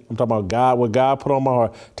me. I'm talking about God, what God put on my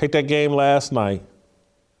heart. Take that game last night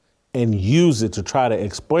and use it to try to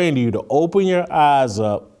explain to you, to open your eyes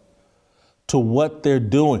up to what they're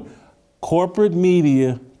doing. Corporate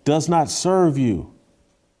media does not serve you.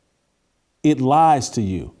 It lies to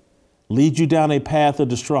you, leads you down a path of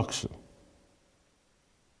destruction.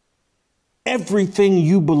 Everything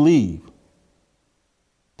you believe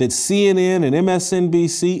that CNN and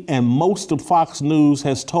MSNBC and most of Fox News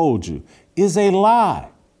has told you is a lie.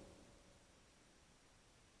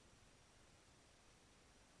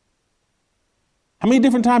 How many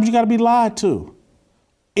different times you got to be lied to?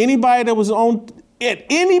 Anybody that was on at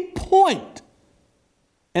any point,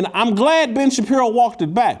 and I'm glad Ben Shapiro walked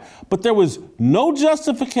it back, but there was no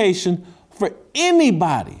justification for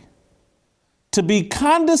anybody to be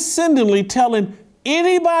condescendingly telling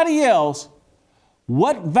anybody else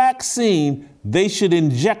what vaccine they should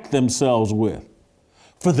inject themselves with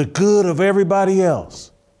for the good of everybody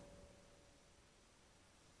else.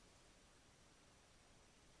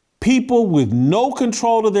 People with no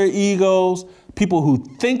control of their egos, people who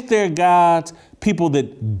think they're gods, people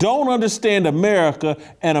that don't understand America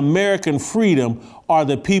and American freedom are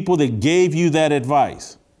the people that gave you that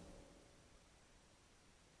advice.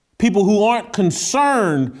 People who aren't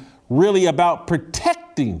concerned really about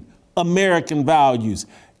protecting American values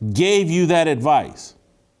gave you that advice.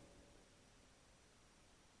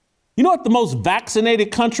 You know what the most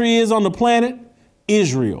vaccinated country is on the planet?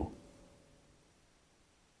 Israel.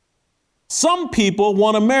 Some people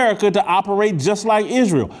want America to operate just like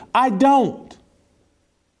Israel. I don't.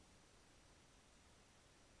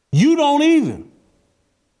 You don't either.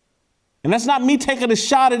 And that's not me taking a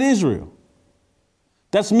shot at Israel.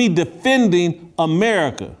 That's me defending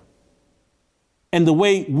America and the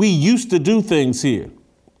way we used to do things here,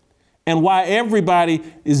 and why everybody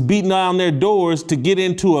is beating down their doors to get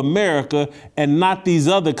into America and not these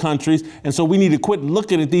other countries. And so we need to quit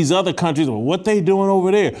looking at these other countries. Well, what they doing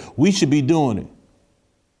over there? We should be doing it.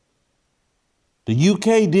 The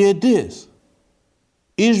UK did this.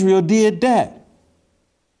 Israel did that.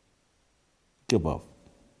 Give up.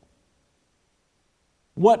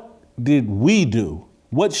 What did we do?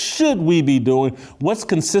 What should we be doing? What's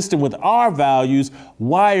consistent with our values?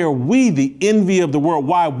 Why are we the envy of the world?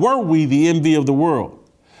 Why were we the envy of the world?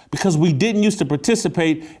 Because we didn't used to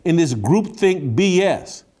participate in this groupthink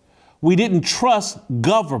BS. We didn't trust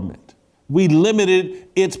government. We limited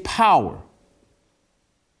its power.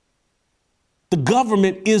 The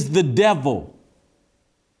government is the devil.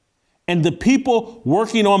 And the people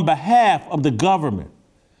working on behalf of the government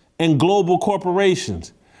and global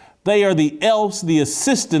corporations, they are the elves, the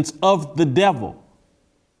assistants of the devil.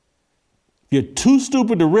 If you're too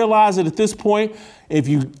stupid to realize it at this point, if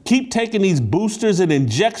you keep taking these boosters and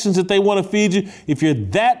injections that they want to feed you, if you're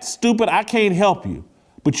that stupid, I can't help you.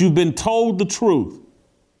 But you've been told the truth.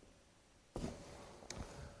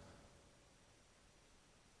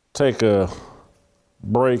 Take a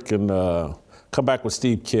break and come back with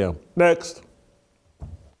Steve Kim. Next.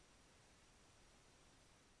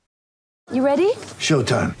 You ready?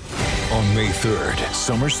 Showtime. On May 3rd,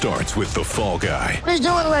 summer starts with The Fall Guy. Let's do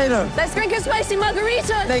it later. Let's drink a spicy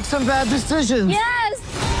margarita. Make some bad decisions. Yes.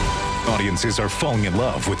 Audiences are falling in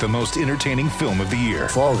love with the most entertaining film of the year.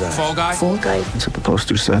 Fall Guy. Fall Guy? Fall guy. That's what the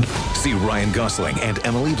poster said. See Ryan Gosling and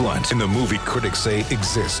Emily Blunt in the movie critics say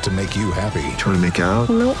exists to make you happy. Trying to make it out?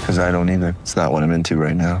 Nope. Because I don't either. It's not what I'm into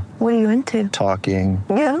right now. What are you into? Talking.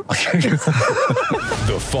 Yeah.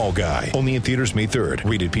 The Fall Guy. Only in theaters May 3rd.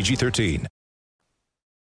 Rated PG-13.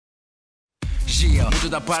 Yeah, 모두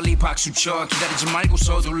다 빨리 박수 쳐 기다리지 말고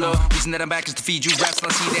서둘러 Reason that I'm back is to feed you raps I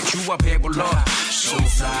see that you are 배불러 So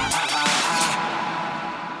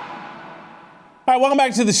All right, welcome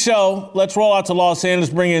back to the show. Let's roll out to Los Angeles,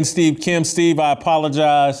 bring in Steve Kim. Steve, I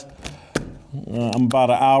apologize. I'm about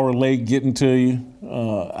an hour late getting to you.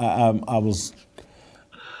 I was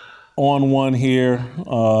on one here.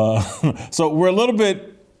 So we're a little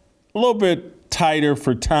bit tighter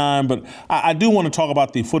for time, but I do want to talk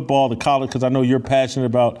about the football, the college, because I know you're passionate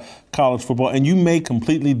about college football, and you may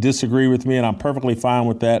completely disagree with me, and I'm perfectly fine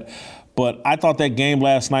with that. But I thought that game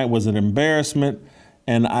last night was an embarrassment,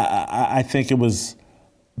 and I think it was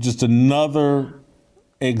just another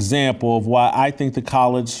example of why I think the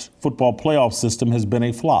college football playoff system has been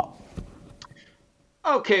a flop.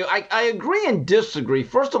 Okay, I agree and disagree.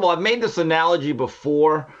 First of all, I've made this analogy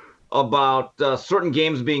before about certain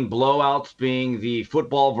games being blowouts, being the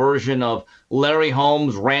football version of Larry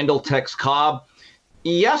Holmes, Randall Tex Cobb.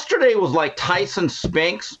 Yesterday was like Tyson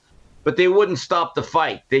Spinks, but they wouldn't stop the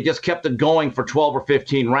fight. They just kept it going for 12 or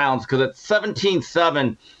 15 rounds because at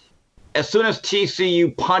 17-7, as soon as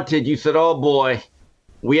TCU punted, you said, oh boy,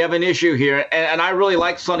 we have an issue here. And I really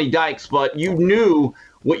like Sonny Dykes, but you knew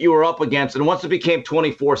what you were up against. And once it became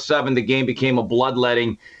 24-7, the game became a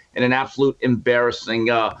bloodletting. and an absolute embarrassing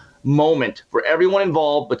moment for everyone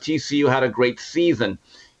involved, but TCU had a great season.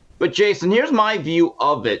 But Jason, here's my view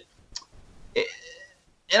of it.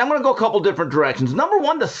 And I'm going to go a couple different directions. Number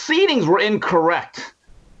one, the seedings were incorrect.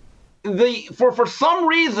 For some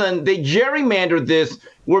reason, they gerrymandered this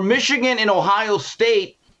where Michigan and Ohio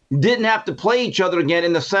State didn't have to play each other again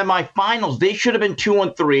in the semifinals. They should have been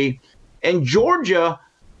 2-3. And Georgia,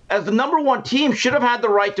 as the number one team, should have had the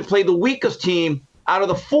right to play the weakest team out of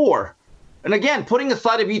the 4. And again, putting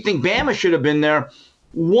aside if you think Bama should have been there,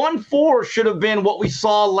 1-4 should have been what we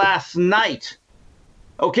saw last night.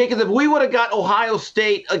 Okay, because if we would have got Ohio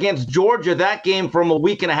State against Georgia, that game from a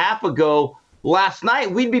week and a half ago, last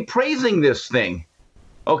night, we'd be praising this thing.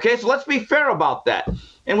 Okay, so let's be fair about that.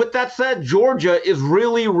 And with that said, Georgia is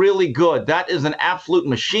really, really good. That is an absolute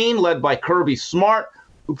machine led by Kirby Smart,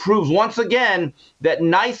 who proves once again that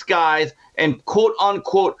nice guys and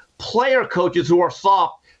quote-unquote player coaches who are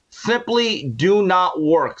soft simply do not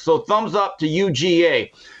work. So thumbs up to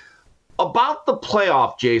UGA. About the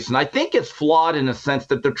playoff, Jason, I think it's flawed in a sense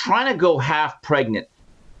that they're trying to go half pregnant.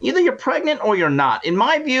 Either you're pregnant or you're not. In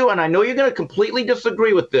my view, and I know you're going to completely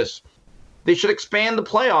disagree with this, they should expand the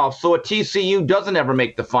playoffs so a TCU doesn't ever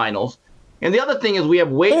make the finals. And the other thing is we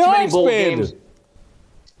have way too many bowl games.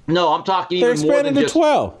 No, I'm talking even more than just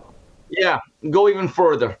 12. Yeah, go even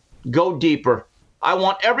further. Go deeper. I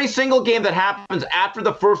want every single game that happens after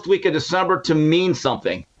the first week of December to mean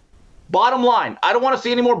something. Bottom line, I don't want to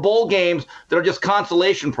see any more bowl games that are just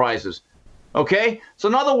consolation prizes. Okay? So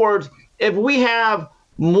in other words, if we have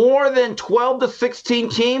more than 12 to 16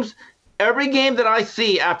 teams, every game that I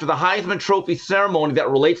see after the Heisman Trophy ceremony that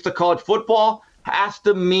relates to college football has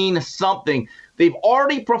to mean something. They've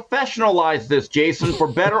already professionalized this, Jason, for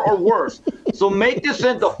better or worse. So make this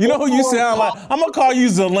into You know who you sound like? I'm going to call you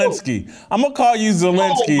Zelensky. I'm going to call you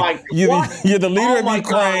Zelensky. You're the leader of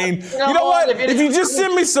Ukraine. You know what? If you just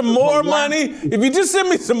send me some more money, we're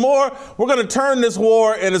going to turn this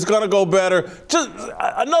war and it's going to go better. Just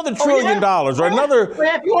another $1 trillion or another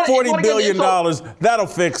 $40 billion. That'll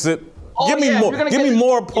fix it. Give me more. Give me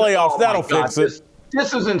more playoffs. That'll fix it.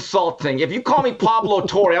 This is insulting. If you call me Pablo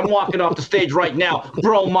Torre, I'm walking off the stage right now,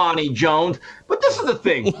 Bromani Jones. But this is the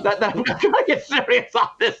thing that I'm trying to get serious on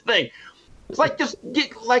this thing. It's like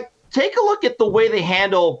take a look at the way they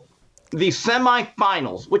handle the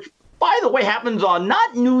semifinals, which, by the way, happens on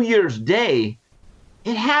not New Year's Day.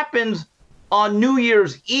 It happens on New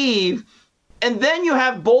Year's Eve, and then you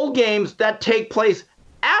have bowl games that take place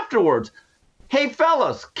afterwards. Hey,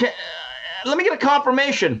 fellas, let me get a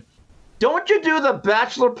confirmation. Don't you do the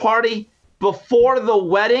bachelor party before the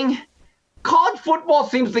wedding? College football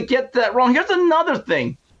seems to get that wrong. Here's another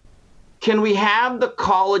thing. Can we have the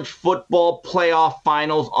college football playoff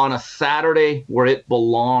finals on a Saturday where it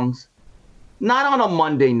belongs? Not on a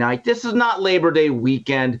Monday night. This is not Labor Day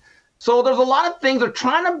weekend. So there's a lot of things. They're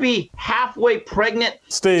trying to be halfway pregnant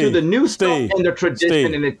to the new stuff and the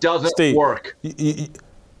tradition, and it doesn't work.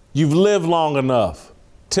 You've lived long enough.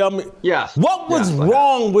 Tell me, what was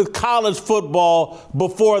wrong with college football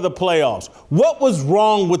before the playoffs? What was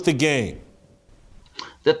wrong with the game?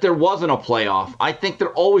 That there wasn't a playoff. I think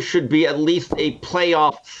there always should be at least a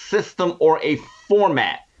playoff system or a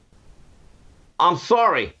format. I'm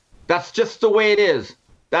sorry. That's just the way it is.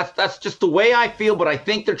 That's just the way I feel, but I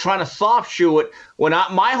think they're trying to soft shoe it.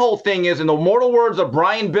 My whole thing is, in the immortal words of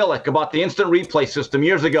Brian Billick about the instant replay system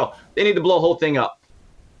years ago, they need to blow the whole thing up.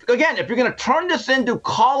 Again, if you're going to turn this into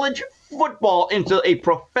college football, into a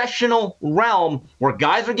professional realm where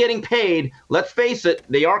guys are getting paid, let's face it,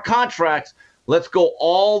 they are contracts. Let's go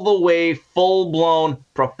all the way full-blown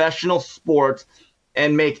professional sports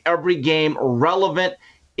and make every game relevant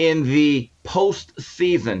in the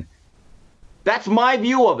postseason. That's my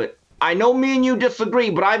view of it. I know me and you disagree,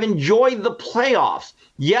 but I've enjoyed the playoffs.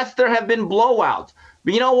 Yes, there have been blowouts.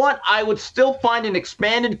 But you know what? I would still find an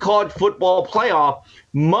expanded college football playoff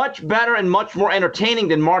much better and much more entertaining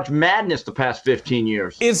than March Madness the past 15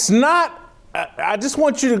 years. It's not, I just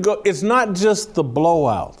want you to go, it's not just the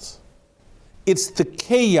blowouts. It's the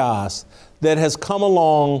chaos that has come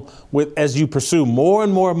along with as you pursue more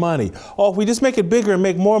and more money. Oh, if we just make it bigger and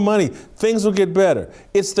make more money, things will get better.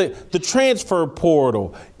 It's the transfer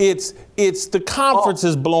portal. It's the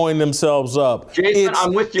conferences blowing themselves up. Jason,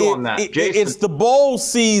 I'm with you on that. Jason. It's the bowl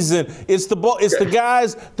season. It's the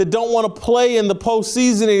guys that don't want to play in the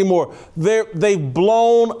postseason anymore. They've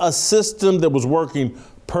blown a system that was working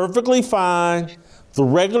perfectly fine. The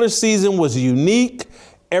regular season was unique.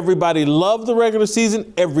 Everybody loved the regular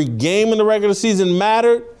season. Every game in the regular season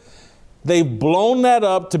mattered. They've blown that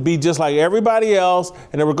up to be just like everybody else.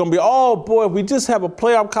 And they were going to be, oh, boy, if we just have a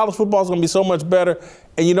playoff, college football is going to be so much better.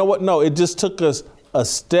 And you know what? No, it just took us a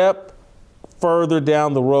step further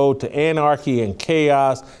down the road to anarchy and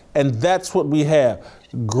chaos, and that's what we have.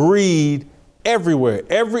 Greed everywhere.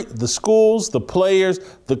 The schools, the players,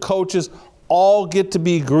 the coaches all get to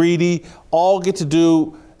be greedy, all get to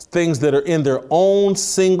do things that are in their own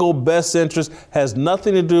single best interest, has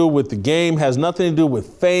nothing to do with the game, has nothing to do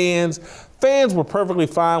with fans. Fans were perfectly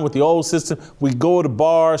fine with the old system. We go to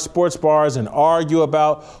bars, sports bars, and argue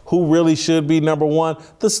about who really should be number one.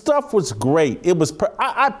 The stuff was great. It was.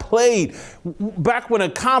 I played back when a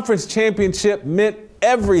conference championship meant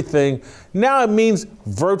everything. Now it means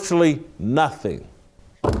virtually nothing.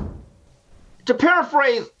 To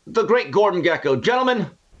paraphrase the great Gordon Gekko, gentlemen,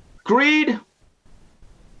 greed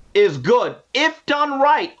is good if done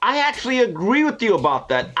right. I actually agree with you about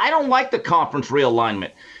that. I don't like the conference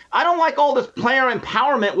realignment. I don't like all this player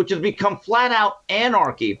empowerment, which has become flat out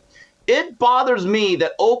anarchy. It bothers me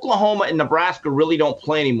that Oklahoma and Nebraska really don't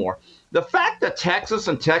play anymore. The fact that Texas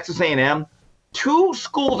and Texas A&M, two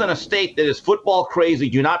schools in a state that is football crazy,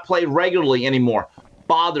 do not play regularly anymore,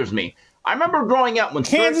 bothers me. I remember growing up when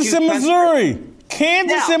Kansas and Missouri.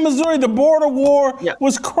 And Missouri, the border war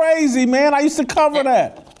was crazy, man. I used to cover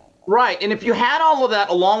that. Right, and if you had all of that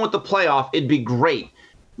along with the playoff, it'd be great.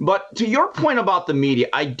 But to your point about the media,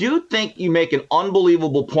 I do think you make an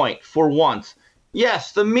unbelievable point for once.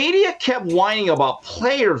 Yes, the media kept whining about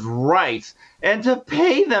players' rights and to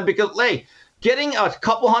pay them because, hey, getting a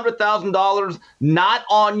couple $100,000 not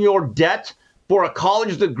on your debt for a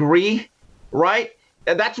college degree, right?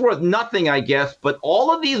 And that's worth nothing, I guess. But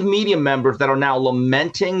all of these media members that are now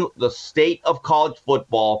lamenting the state of college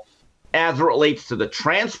football as it relates to the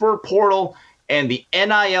transfer portal and the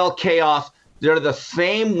NIL chaos, they're the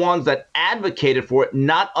same ones that advocated for it,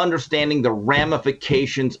 not understanding the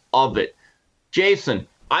ramifications of it. Jason,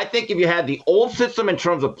 I think if you had the old system in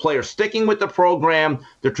terms of players sticking with the program,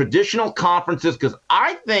 the traditional conferences, because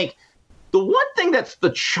I think the one thing that's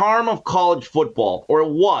the charm of college football, or it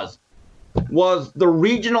was the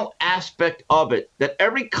regional aspect of it, that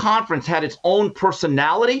every conference had its own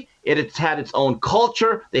personality, it had its own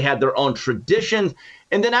culture, they had their own traditions,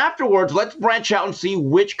 and then afterwards, let's branch out and see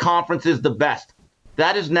which conference is the best.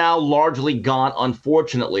 That is now largely gone,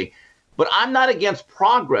 unfortunately. But I'm not against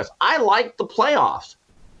progress. I like the playoffs.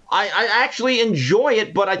 I actually enjoy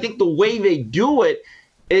it, but I think the way they do it,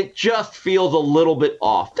 it just feels a little bit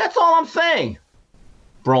off. That's all I'm saying.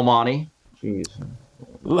 Bromani. Jeez.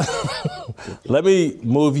 Let me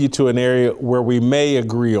move you to an area where we may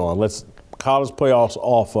agree on. Let's college playoffs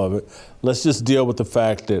off of it. Let's just deal with the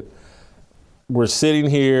fact that we're sitting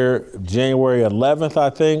here January 11th, I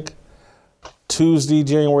think. Tuesday,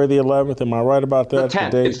 January the 11th. Am I right about that? The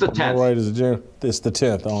 10th. It's the 10th. Am I right? It's the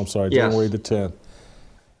 10th. Oh, I'm sorry. Yes. January the 10th.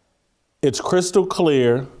 It's crystal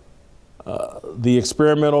clear. The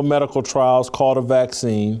experimental medical trials called a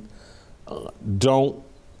vaccine don't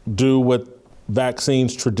do what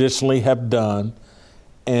vaccines traditionally have done.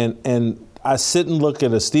 And I sit and look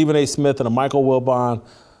at a Stephen A. Smith and a Michael Wilbon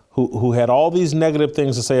who had all these negative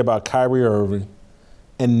things to say about Kyrie Irving.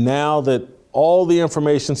 And now that all the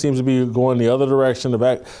information seems to be going the other direction,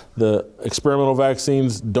 the experimental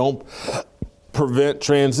vaccines don't prevent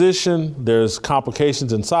transition. There's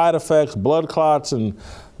complications and side effects, blood clots, and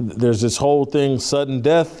there's this whole thing, sudden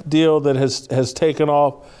death deal that has taken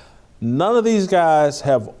off. None of these guys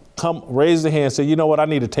have raised their hand and said, you know what, I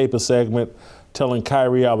need to tape a segment telling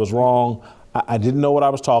Kyrie I was wrong. I didn't know what I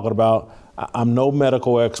was talking about. I'm no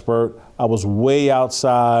medical expert. I was way out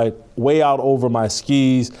over my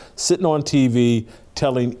skis, sitting on TV,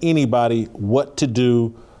 telling anybody what to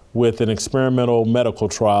do with an experimental medical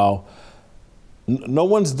trial. No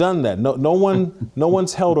one's done that. No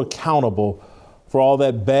one's held accountable for all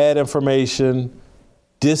that bad information,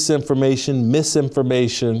 disinformation,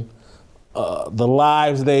 misinformation, the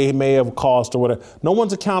lives they may have cost or whatever. No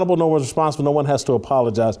one's accountable, no one's responsible, no one has to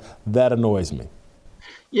apologize. That annoys me.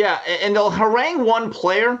 Yeah, and they'll harangue one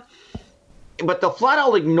player, but they'll flat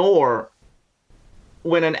out ignore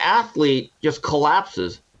when an athlete just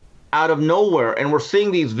collapses out of nowhere. And we're seeing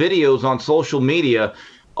these videos on social media,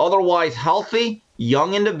 otherwise healthy,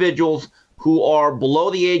 young individuals who are below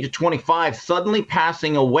the age of 25 suddenly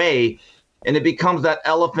passing away, and it becomes that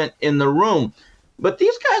elephant in the room. But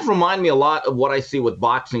these guys remind me a lot of what I see with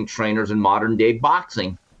boxing trainers in modern day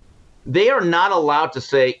boxing. They are not allowed to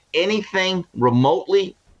say anything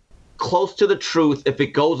remotely close to the truth if it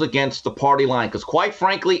goes against the party line, because quite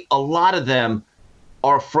frankly, a lot of them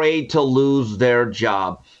are afraid to lose their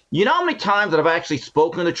job. You know how many times that I've actually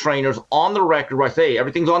spoken to trainers on the record where I say, hey,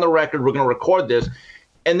 everything's on the record, we're going to record this,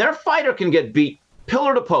 and their fighter can get beat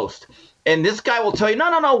pillar to post. And this guy will tell you,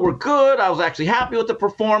 no, we're good. I was actually happy with the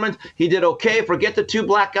performance. He did okay. Forget the 2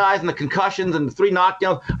 black guys and the concussions and the 3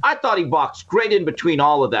 knockdowns. I thought he boxed great in between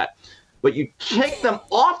all of that. But you take them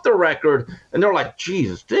off the record, and they're like,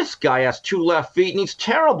 Jesus, this guy has 2 left feet, and he's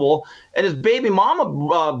terrible. And his baby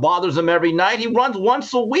mama bothers him every night. He runs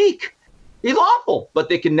once a week. He's awful. But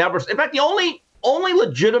they can never – in fact, the only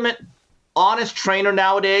legitimate, honest trainer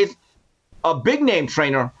nowadays, a big-name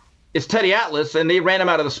trainer, is Teddy Atlas, and they ran him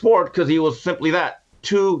out of the sport because he was simply that,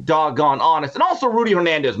 too doggone honest. And also Rudy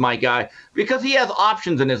Hernandez, my guy, because he has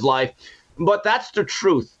options in his life. But that's the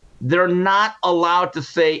truth. They're not allowed to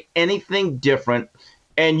say anything different.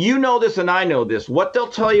 And you know this and I know this. What they'll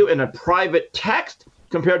tell you in a private text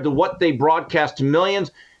compared to what they broadcast to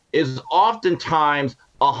millions is oftentimes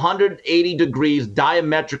 180 degrees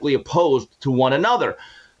diametrically opposed to one another.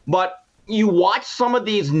 But you watch some of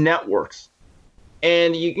these networks,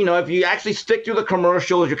 and you know, if you actually stick through the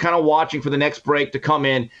commercials, you're kind of watching for the next break to come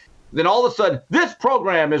in, then all of a sudden, this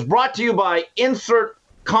program is brought to you by insert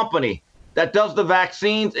company that does the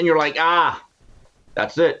vaccines, and you're like,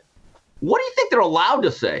 that's it. What do you think they're allowed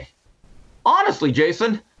to say? Honestly,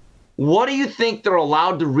 Jason, what do you think they're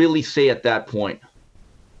allowed to really say at that point?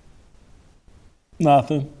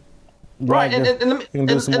 Nothing. Right, and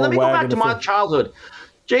let me go back to my childhood.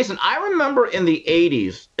 Jason, I remember in the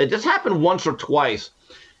 80s, this happened once or twice,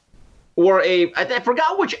 where I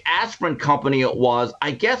forgot which aspirin company it was,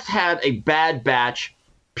 I guess had a bad batch.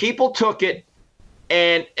 People took it,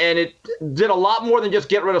 and it did a lot more than just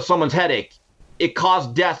get rid of someone's headache. It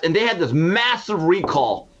caused death, and they had this massive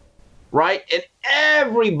recall, right? And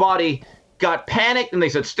everybody got panicked, and they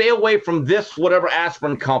said, stay away from this whatever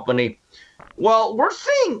aspirin company. Well, we're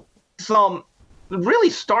seeing some really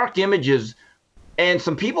stark images and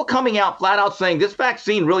some people coming out flat out saying this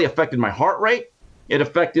vaccine really affected my heart rate. It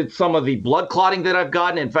affected some of the blood clotting that I've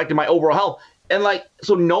gotten. It affected my overall health. And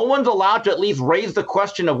so no one's allowed to at least raise the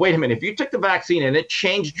question of, wait a minute, if you took the vaccine and it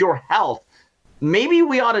changed your health, maybe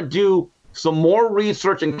we ought to do some more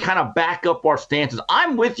research and kind of back up our stances.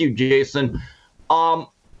 I'm with you, Jason.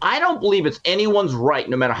 I don't believe it's anyone's right,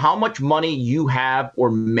 no matter how much money you have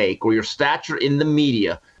or make or your stature in the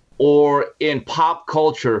media or in pop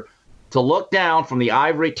culture, to look down from the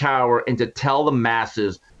ivory tower and to tell the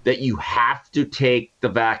masses that you have to take the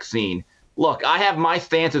vaccine. Look, I have my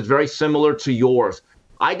stance is very similar to yours.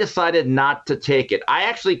 I decided not to take it. I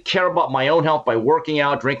actually care about my own health by working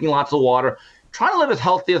out, drinking lots of water, trying to live as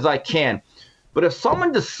healthy as I can. But if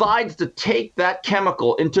someone decides to take that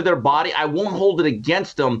chemical into their body, I won't hold it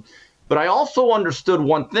against them. But I also understood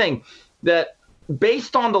one thing, that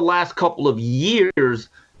based on the last couple of years,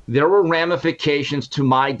 there were ramifications to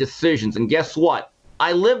my decisions. And guess what?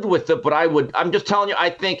 I lived with it, but I'm just telling you, I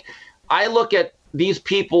think I look at these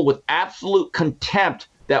people with absolute contempt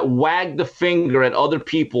that wagged the finger at other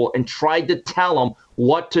people and tried to tell them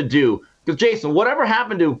what to do. Because, Jason, whatever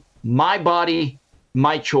happened to my body,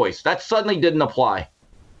 my choice, that suddenly didn't apply.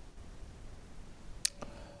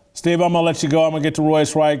 Steve, I'm going to let you go. I'm going to get to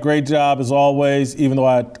Royce Wright. Great job, as always, even though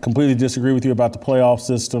I completely disagree with you about the playoff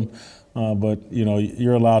system. But, you know,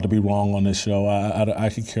 you're allowed to be wrong on this show. I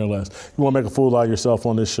could care less. You want to make a fool out of yourself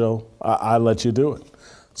on this show? I let you do it.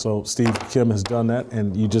 So Steve Kim has done that,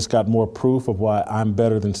 and you just got more proof of why I'm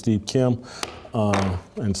better than Steve Kim.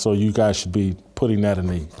 And so you guys should be putting that in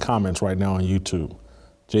the comments right now on YouTube.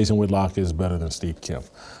 Jason Whitlock is better than Steve Kim.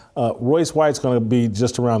 Royce White's going to be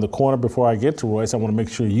just around the corner. Before I get to Royce, I want to make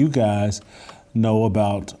sure you guys know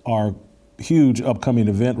about our huge upcoming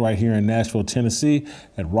event right here in Nashville, Tennessee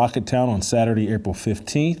at Rocketown on Saturday, April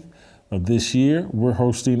 15th of this year. We're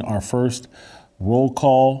hosting our first Roll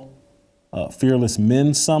Call Fearless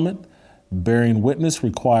Men's Summit. Bearing witness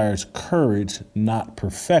requires courage, not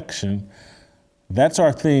perfection. That's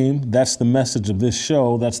our theme. That's the message of this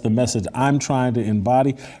show. That's the message I'm trying to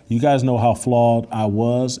embody. You guys know how flawed I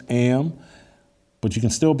am, but you can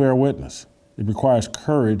still bear witness. It requires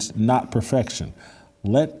courage, not perfection.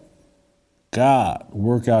 Let God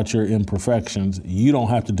work out your imperfections. You don't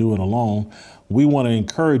have to do it alone. We want to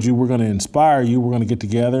encourage you. We're going to inspire you. We're going to get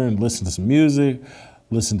together and listen to some music,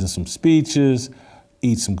 listen to some speeches,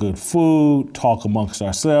 eat some good food, talk amongst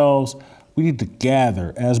ourselves. We need to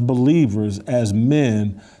gather as believers, as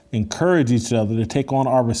men, encourage each other to take on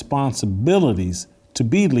our responsibilities to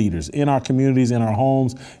be leaders in our communities, in our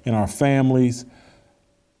homes, in our families.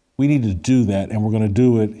 We need to do that, and we're going to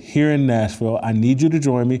do it here in Nashville. I need you to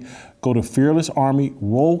join me. Go to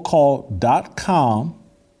fearlessarmyrollcall.com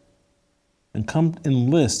and come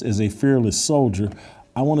enlist as a fearless soldier.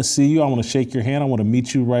 I want to see you. I want to shake your hand. I want to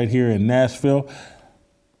meet you right here in Nashville.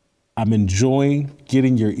 I'm enjoying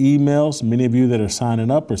getting your emails. Many of you that are signing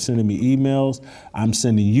up are sending me emails. I'm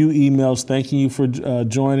sending you emails thanking you for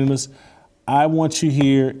joining us. I want you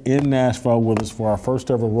here in Nashville with us for our first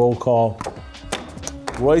ever roll call.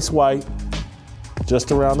 Royce White,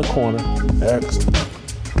 just around the corner. Next.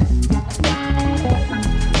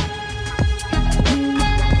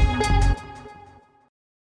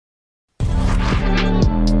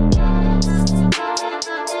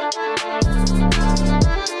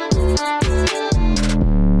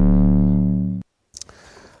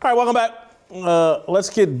 All right, welcome back. Let's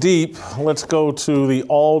get deep. Let's go to the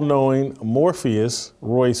all-knowing Morpheus,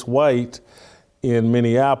 Royce White, in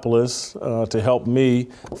Minneapolis to help me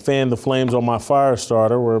fan the flames on my fire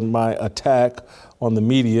starter, or my attack on the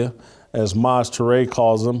media, as Maz Toure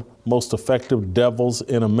calls them, most effective devils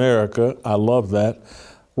in America. I love that.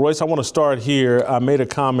 Royce, I want to start here. I made a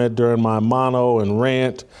comment during my mono and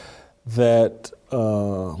rant that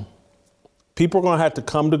people are going to have to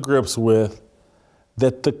come to grips with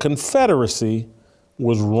that the Confederacy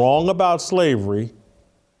was wrong about slavery,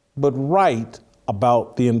 but right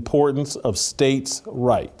about the importance of states'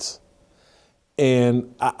 rights.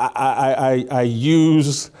 And I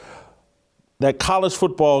use that college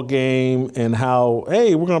football game and how,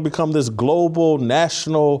 hey, we're going to become this global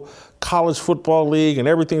national college football league and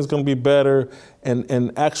everything's going to be better.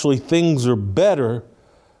 And actually things are better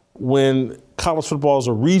when college football is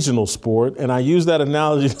a regional sport. And I use that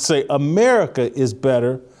analogy to say America is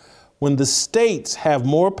better when the states have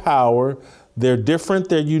more power. They're different,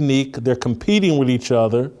 they're unique, they're competing with each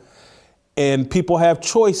other, and people have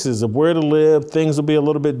choices of where to live. Things will be a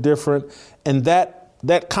little bit different. And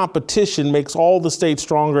that competition makes all the states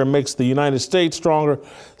stronger and makes the United States stronger.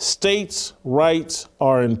 States' rights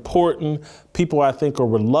are important. People, I think, are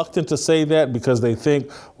reluctant to say that because they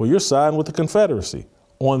think, well, you're siding with the Confederacy.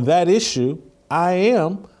 On that issue, I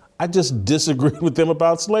am. I just disagree with them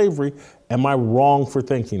about slavery. Am I wrong for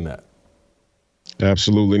thinking that?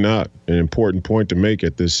 Absolutely not. An important point to make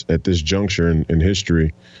at this juncture in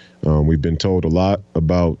history. We've been told a lot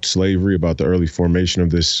about slavery, about the early formation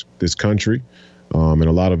of this country. And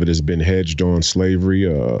a lot of it has been hedged on slavery,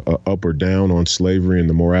 up or down on slavery and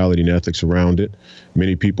the morality and ethics around it.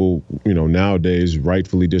 Many people, nowadays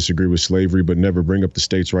rightfully disagree with slavery, but never bring up the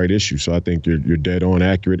states' right issue. So I think you're dead on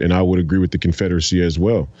accurate. And I would agree with the Confederacy as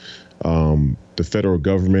well. The federal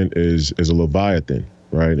government is a Leviathan,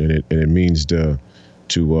 right? And it means to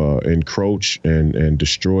encroach and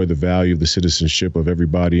destroy the value of the citizenship of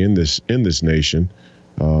everybody in this nation.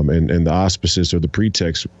 And the auspices or the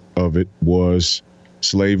pretext of it was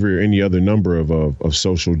slavery or any other number of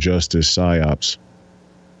social justice psyops.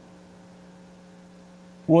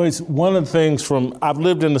 Well, it's one of the things I've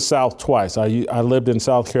lived in the South twice. I lived in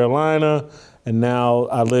South Carolina, and now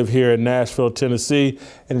I live here in Nashville, Tennessee,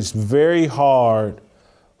 and it's very hard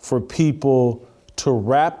for people to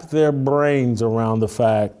wrap their brains around the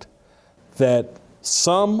fact that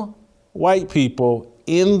some white people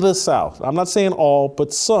in the South, I'm not saying all,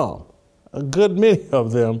 but some, a good many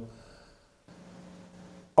of them,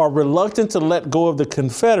 are reluctant to let go of the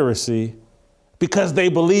Confederacy because they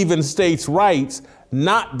believe in states' rights,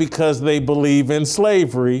 not because they believe in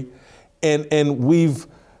slavery. And we've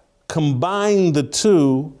combined the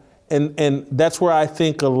two, and that's where I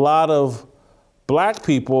think a lot of Black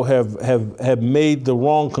people have made the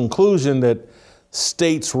wrong conclusion that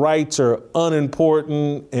states' rights are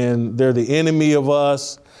unimportant and they're the enemy of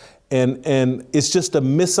us. And it's just a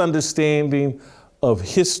misunderstanding of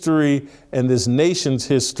history and this nation's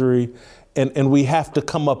history. And we have to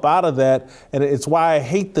come up out of that. And it's why I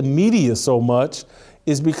hate the media so much,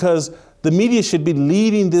 is because the media should be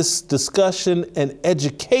leading this discussion and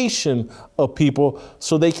education of people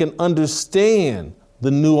so they can understand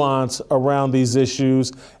the nuance around these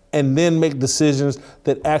issues and then make decisions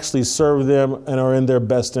that actually serve them and are in their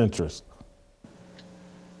best interest.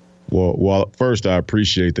 Well, first, I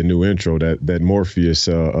appreciate the new intro. That Morpheus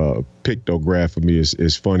pictograph of me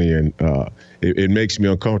is funny, and it makes me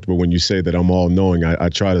uncomfortable when you say that I'm all-knowing. I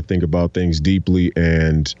try to think about things deeply,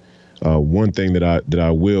 and one thing that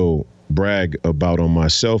I will brag about on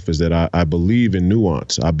myself is that I believe in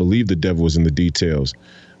nuance. I believe the devil is in the details,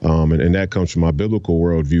 and that comes from my biblical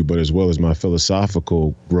worldview, but as well as my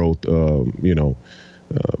philosophical growth,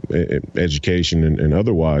 education and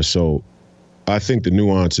otherwise. So I think the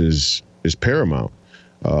nuance is paramount,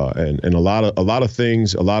 and a lot of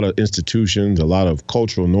things, a lot of institutions, a lot of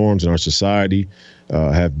cultural norms in our society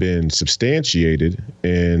have been substantiated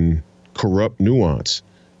in corrupt nuance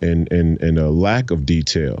and a lack of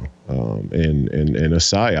detail and a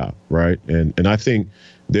psyop, right? And I think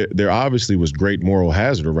there obviously was great moral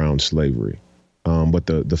hazard around slavery. But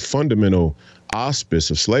the fundamental auspice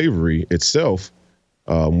of slavery itself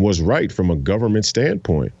was right from a government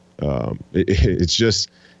standpoint. It's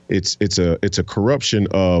a corruption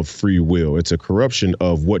of free will. It's a corruption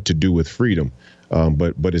of what to do with freedom.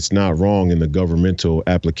 But it's not wrong in the governmental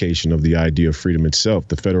application of the idea of freedom itself.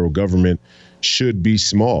 The federal government should be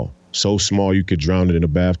small, so small you could drown it in a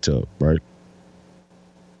bathtub, right?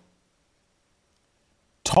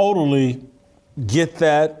 Totally get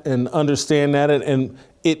that and understand that. And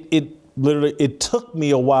it literally, it took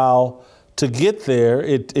me a while to get there.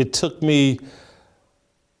 It took me,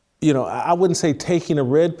 I wouldn't say taking a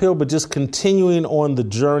red pill, but just continuing on the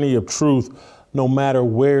journey of truth, no matter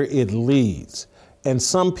where it leads. And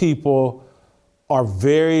some people are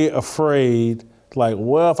very afraid, like,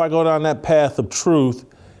 well, if I go down that path of truth,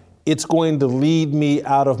 it's going to lead me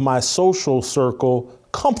out of my social circle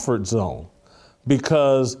comfort zone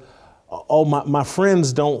because, my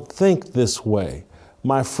friends don't think this way.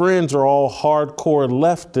 My friends are all hardcore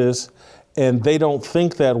leftists and they don't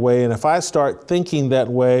think that way. And if I start thinking that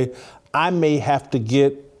way, I may have to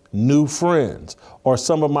get new friends, or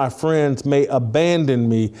some of my friends may abandon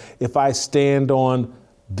me if I stand on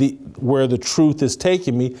where the truth is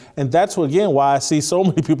taking me. And that's why I see so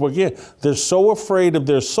many people, they're so afraid of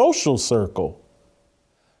their social circle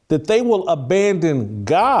that they will abandon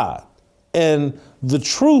God and the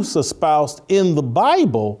truths espoused in the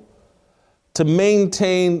Bible to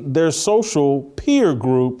maintain their social peer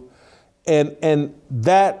group. And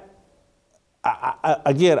that,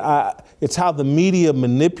 it's how the media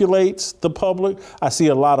manipulates the public. I see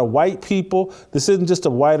a lot of white people. This isn't just a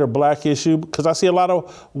white or black issue, because I see a lot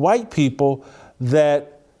of white people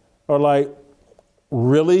that are like,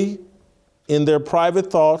 really, in their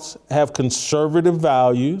private thoughts, have conservative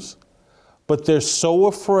values, but they're so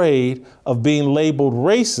afraid of being labeled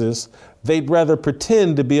racist, they'd rather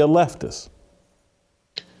pretend to be a leftist.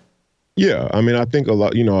 Yeah, I mean, I think a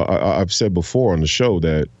lot, I've said before on the show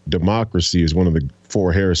that democracy is one of the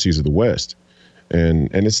four heresies of the West. And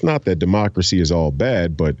it's not that democracy is all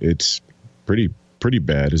bad, but it's pretty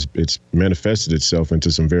bad. It's manifested itself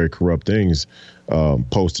into some very corrupt things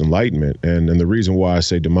post-Enlightenment. And the reason why I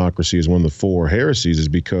say democracy is one of the four heresies is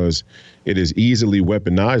because it is easily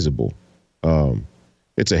weaponizable.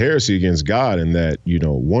 It's a heresy against God in that,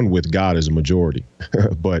 one with God is a majority,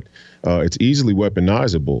 but it's easily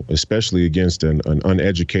weaponizable, especially against an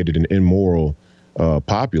uneducated and immoral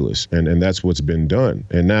populace. And that's what's been done.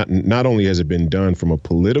 And not only has it been done from a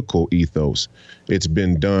political ethos, it's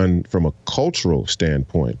been done from a cultural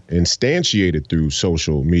standpoint, instantiated through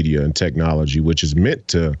social media and technology, which is meant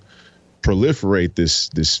to proliferate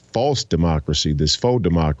this false democracy, this faux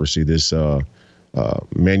democracy, this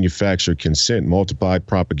manufactured consent, multiplied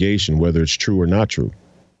propagation, whether it's true or not true.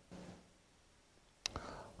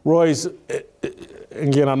 Royce,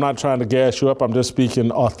 again, I'm not trying to gas you up. I'm just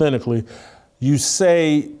speaking authentically. You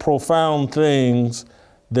say profound things.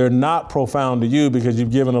 They're not profound to you because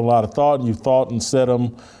you've given a lot of thought and you've thought and said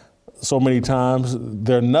them so many times.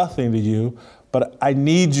 They're nothing to you. But I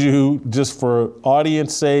need you, just for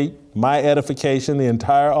audience sake, my edification, the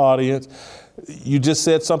entire audience, you just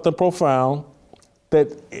said something profound.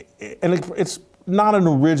 It's not an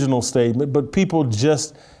original statement, but people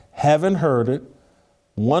just haven't heard it.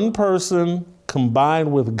 One person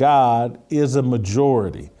combined with God is a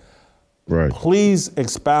majority. Right. Please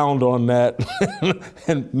expound on that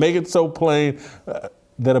and make it so plain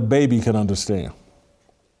that a baby can understand.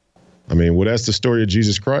 I mean, well, that's the story of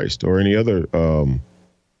Jesus Christ or any other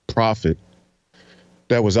prophet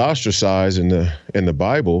that was ostracized in the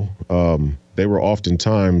Bible. They were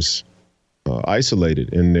oftentimes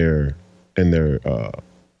isolated in their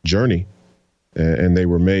journey, and they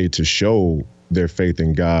were made to show their faith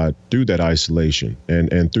in God through that isolation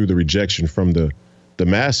and through the rejection from the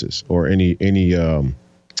masses or any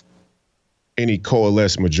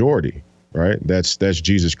coalesced majority. Right, that's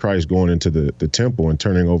Jesus Christ going into the temple and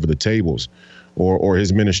turning over the tables, or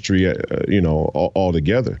his ministry, all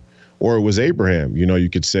together. Or it was Abraham. You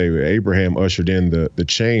could say Abraham ushered in the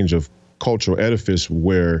change of cultural edifice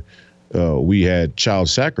where we had child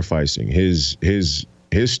sacrificing. His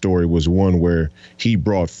story was one where he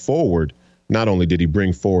brought forward. Not only did he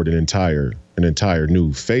bring forward an entire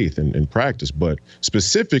new faith and practice, but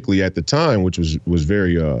specifically at the time, which was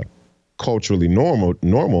very culturally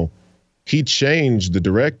normal. He changed the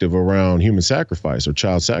directive around human sacrifice or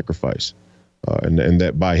child sacrifice, and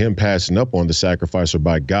that by him passing up on the sacrifice or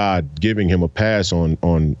by God giving him a pass on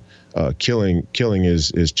killing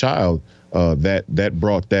his child, that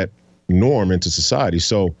brought that norm into society.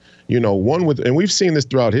 So, and we've seen this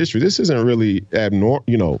throughout history. This isn't really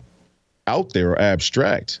out there or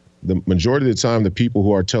abstract. the majority of the time, the people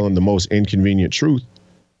who are telling the most inconvenient truth,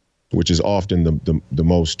 which is often the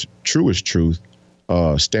most truest truth,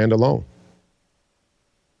 stand alone.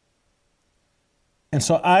 And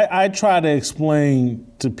so I try to explain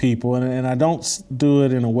to people, and I don't do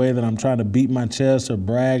it in a way that I'm trying to beat my chest or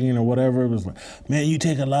bragging or whatever. It was like, man, you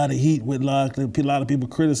take a lot of heat, Whitlock. A lot of people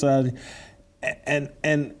criticize you.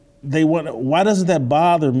 And they wonder, why doesn't that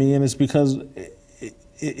bother me? And it's because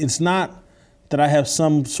it's not that I have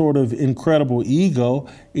some sort of incredible ego.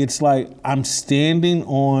 It's like I'm standing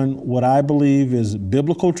on what I believe is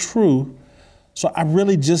biblical truth. So I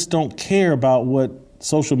really just don't care about what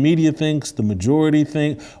social media thinks, the majority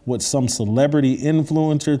think, what some celebrity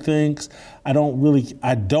influencer thinks. I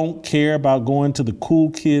don't care about going to the cool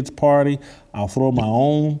kids party. I'll throw my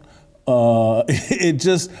own.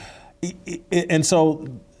 And so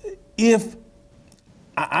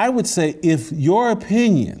I would say if your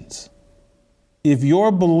opinions, if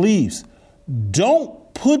your beliefs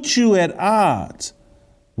don't put you at odds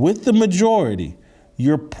with the majority,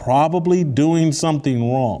 you're probably doing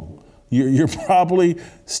something wrong. You're probably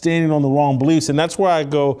standing on the wrong beliefs. And that's where I'm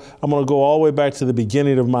going to go all the way back to the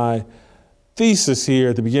beginning of my thesis here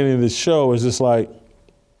at the beginning of this show. Is just like,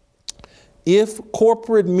 if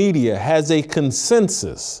corporate media has a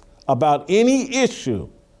consensus about any issue,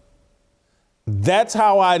 that's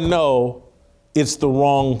how I know it's the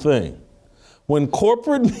wrong thing. When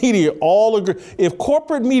corporate media all agree, if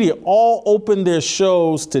corporate media all opened their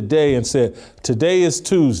shows today and said, today is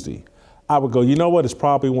Tuesday, I would go, you know what, it's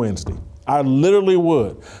probably Wednesday. I literally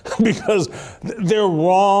would, because they're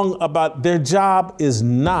wrong about, their job is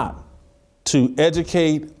not to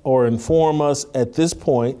educate or inform us at this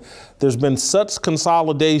point. There's been such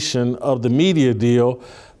consolidation of the media deal.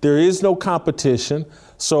 There is no competition.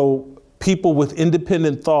 So people with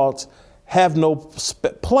independent thoughts have no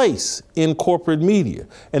place in corporate media.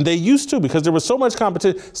 And they used to, because there was so much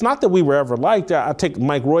competition. It's not that we were ever liked. I take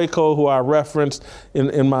Mike Royko, who I referenced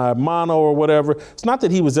in my mono or whatever. It's not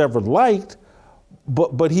that he was ever liked,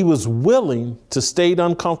 but he was willing to state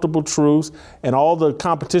uncomfortable truths, and all the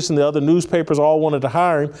competition, the other newspapers all wanted to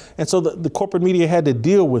hire him. And so the corporate media had to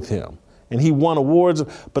deal with him. And he won awards,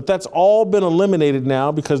 but that's all been eliminated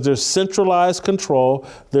now because there's centralized control.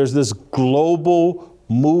 There's this global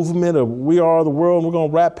movement of we are the world, and we're going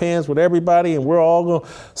to wrap hands with everybody, and we're all going to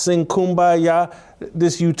sing Kumbaya,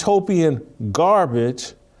 this utopian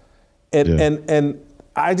garbage. And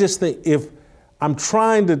I just think if I'm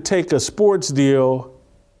trying to take a sports deal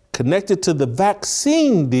connected to the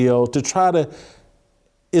vaccine deal to try to,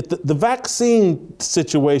 the vaccine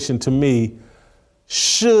situation to me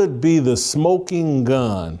should be the smoking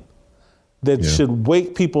gun that should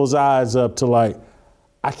wake people's eyes up to like,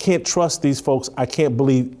 I can't trust these folks. I can't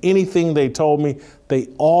believe anything they told me. They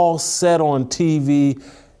all said on TV,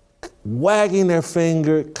 wagging their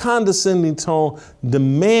finger, condescending tone,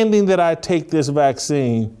 demanding that I take this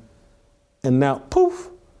vaccine. And now,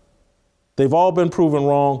 poof, they've all been proven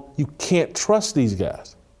wrong. You can't trust these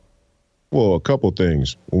guys. Well, a couple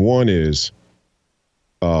things. One is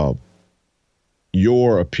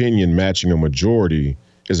your opinion matching a majority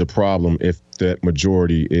is a problem if that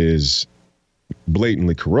majority is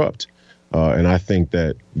blatantly corrupt. And I think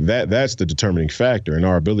that's the determining factor, and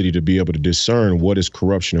our ability to be able to discern what is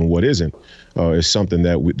corruption and what isn't is something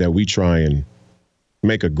that we try and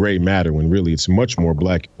make a gray matter when really it's much more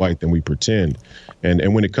black and white than we pretend.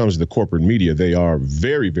 And when it comes to the corporate media, they are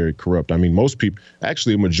very, very corrupt. I mean, most people,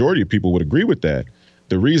 actually a majority of people would agree with that.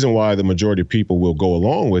 The reason why the majority of people will go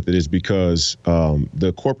along with it is because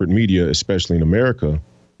the corporate media, especially in America,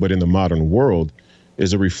 but in the modern world,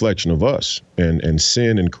 is a reflection of us, and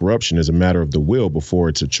sin and corruption is a matter of the will before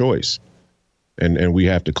it's a choice. And we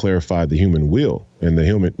have to clarify the human will, and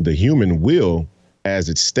the human will as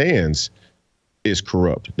it stands is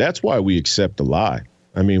corrupt. That's why we accept the lie.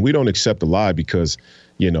 I mean, we don't accept the lie because,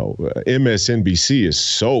 MSNBC is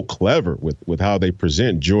so clever with how they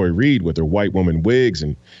present Joy Reid with her white woman wigs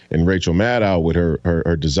and Rachel Maddow with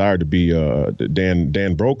her desire to be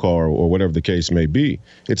Dan Brokaw or whatever the case may be.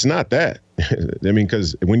 It's not that. I mean,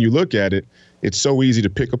 because when you look at it, it's so easy to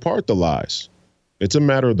pick apart the lies. It's a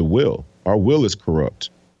matter of the will. Our will is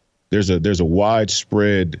corrupt. There's a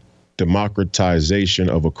widespread democratization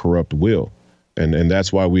of a corrupt will. And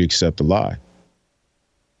that's why we accept the lie.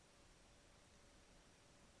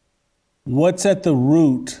 What's at the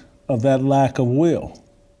root of that lack of will?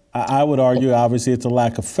 I would argue, obviously, it's a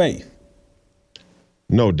lack of faith.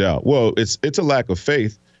 No doubt. Well, it's a lack of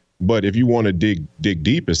faith, but if you want to dig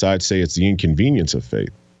deepest, I'd say it's the inconvenience of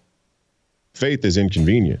faith. Faith is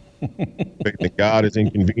inconvenient. Faith in God is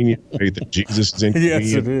inconvenient. Faith in Jesus is inconvenient.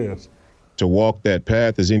 Yes, it is. To walk that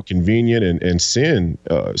path is inconvenient, and sin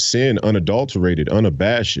unadulterated,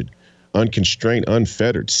 unabashed, unconstrained,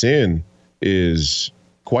 unfettered. Sin is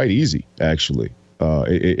quite easy, actually.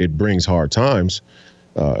 It brings hard times.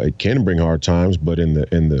 It can bring hard times, but in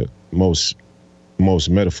the most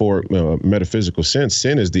metaphysical sense,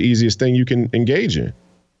 sin is the easiest thing you can engage in.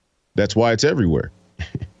 That's why it's everywhere.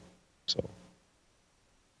 So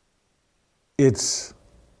it's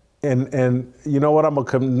and you know what? I'm gonna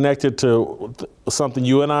connect it to something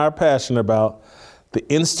you and I are passionate about: the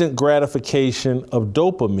instant gratification of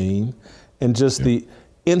dopamine, and just the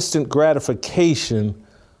instant gratification.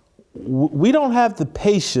 We don't have the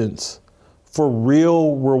patience for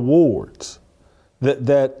real rewards.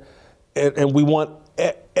 And we want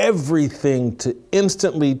everything to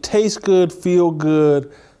instantly taste good, feel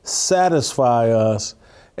good, satisfy us.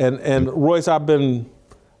 And Royce, I've been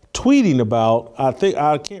tweeting about, I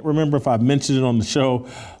can't remember if I mentioned it on the show,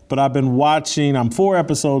 but I've been watching, I'm 4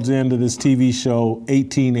 episodes into this TV show,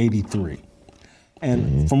 1883.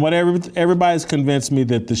 And from what everybody's convinced me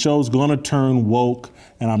that the show's gonna turn woke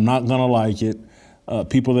and I'm not gonna like it.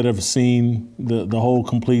 People that have seen the whole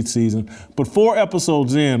complete season. But 4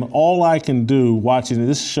 episodes in, all I can do watching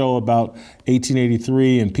this show about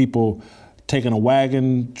 1883 and people taking a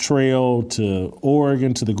wagon trail to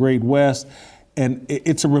Oregon, to the Great West, and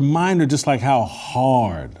it's a reminder just like how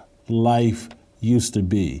hard life used to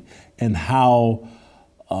be and how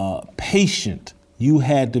patient you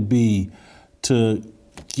had to be to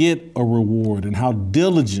get a reward, and how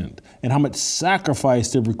diligent and how much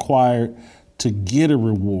sacrifice it required to get a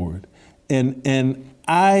reward. And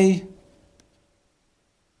I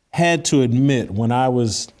had to admit, when I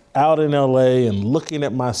was out in LA and looking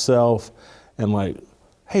at myself and like,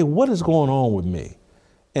 hey, what is going on with me?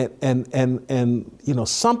 And you know,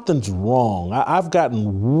 something's wrong. I've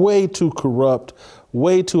gotten way too corrupt,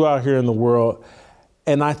 way too out here in the world.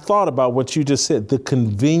 And I thought about what you just said, the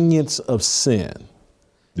convenience of sin.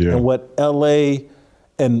 Yeah. And what LA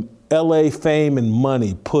fame and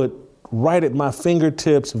money put right at my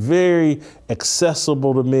fingertips, very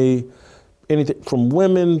accessible to me. Anything from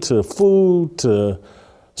women to food to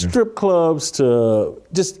strip clubs to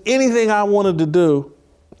just anything I wanted to do.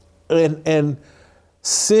 And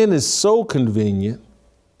sin is so convenient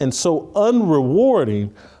and so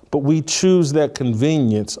unrewarding, but we choose that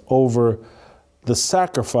convenience over the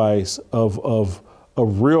sacrifice of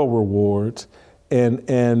real rewards. And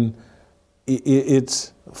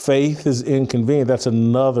it's faith is inconvenient. That's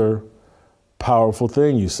another powerful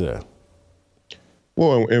thing you said.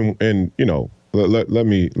 Well, and you know, let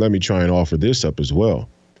me try and offer this up as well.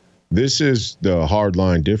 This is the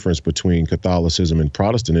hardline difference between Catholicism and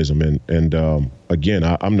Protestantism. And again,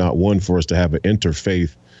 I'm not one for us to have an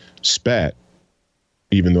interfaith spat,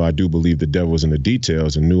 even though I do believe the devil's in the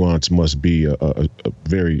details and nuance must be a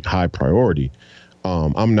very high priority.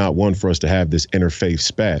 I'm not one for us to have this interfaith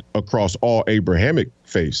spat across all Abrahamic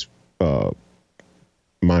faiths,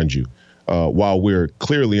 mind you, while we're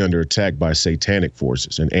clearly under attack by satanic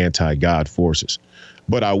forces and anti-God forces.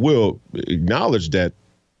 But I will acknowledge that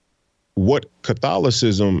what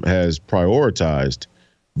Catholicism has prioritized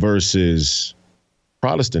versus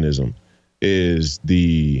Protestantism is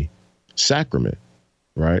the sacrament,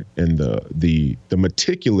 right? And the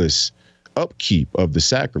meticulous upkeep of the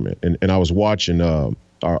sacrament. And I was watching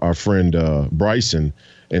our friend Bryson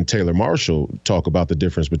and Taylor Marshall talk about the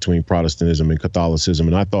difference between Protestantism and Catholicism.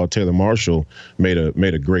 And I thought Taylor Marshall made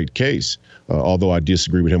a great case, although I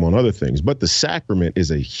disagree with him on other things. But the sacrament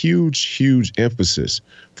is a huge, huge emphasis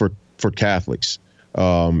for Catholics.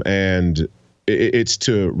 And it's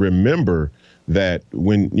to remember that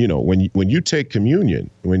when you take communion,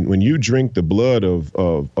 when you drink the blood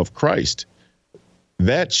of Christ,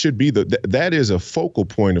 that should be that is a focal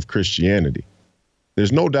point of Christianity.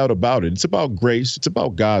 There's no doubt about it. It's about grace. It's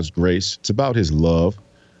about God's grace. It's about his love.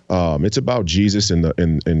 It's about Jesus.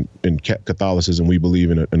 In Catholicism, we believe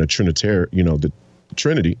in a Trinitarian, the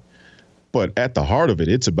Trinity. But at the heart of it,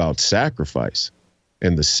 it's about sacrifice.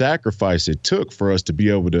 And the sacrifice it took for us to be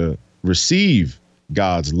able to receive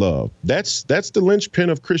God's love. That's the linchpin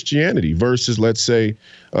of Christianity versus, let's say,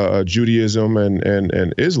 Judaism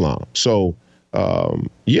and Islam. So,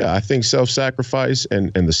 I think self-sacrifice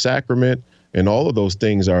and the sacrament and all of those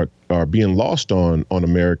things are being lost on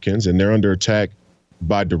Americans, and they're under attack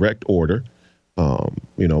by direct order,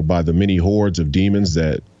 by the many hordes of demons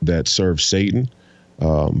that serve Satan,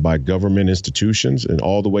 by government institutions, and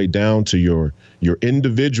all the way down to your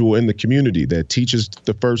individual in the community that teaches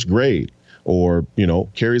the first grade, or,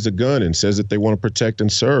 carries a gun and says that they want to protect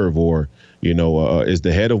and serve, or, is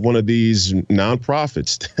the head of one of these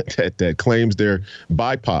nonprofits that claims they're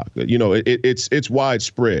BIPOC. It's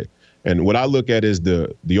widespread. And what I look at is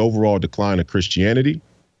the overall decline of Christianity.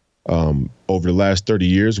 Over the last 30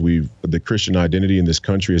 years, the Christian identity in this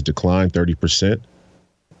country has declined 30%.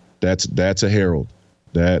 That's a herald.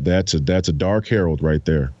 That's a dark herald right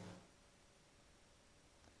there.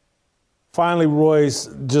 Finally, Royce,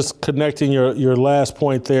 just connecting your last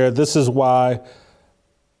point there, this is why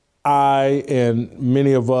I and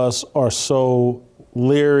many of us are so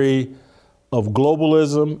leery of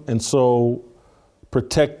globalism and so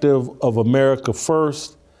protective of America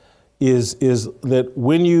first, is that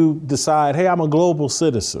when you decide, hey, I'm a global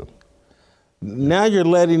citizen, now you're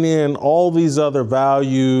letting in all these other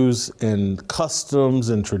values and customs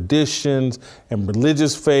and traditions and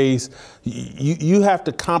religious faiths. You have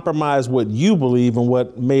to compromise what you believe and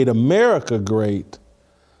what made America great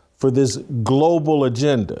for this global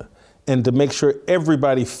agenda, and to make sure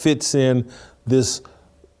everybody fits in this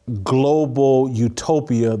global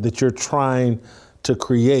utopia that you're trying to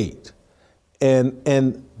create.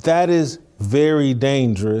 And that is very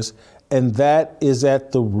dangerous, and that is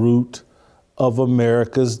at the root of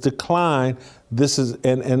America's decline. This is,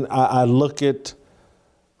 and I look at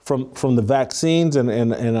from the vaccines,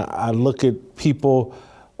 and I look at people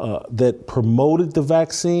that promoted the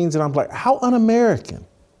vaccines, and I'm like, how un-American?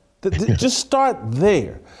 Just start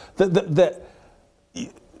there. That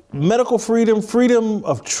medical freedom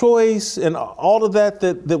of choice, and all of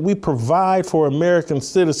that we provide for American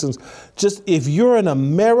citizens. Just if you're an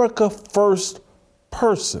America first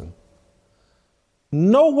person,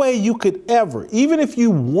 no way you could ever, even if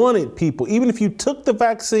you wanted people, even if you took the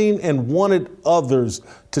vaccine and wanted others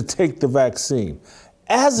to take the vaccine,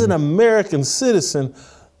 as an American citizen,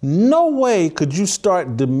 no way could you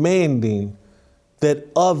start demanding that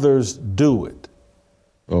others do it.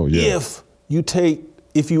 Oh, yeah.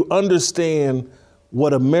 If you understand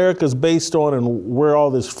what America's based on and where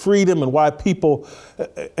all this freedom and why people,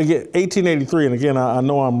 again, 1883, and again, I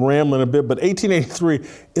know I'm rambling a bit, but 1883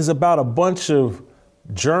 is about a bunch of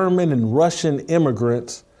German and Russian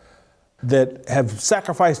immigrants that have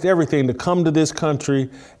sacrificed everything to come to this country,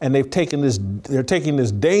 and they're taking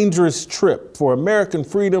this dangerous trip for American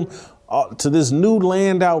freedom to this new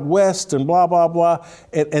land out west and blah, blah, blah.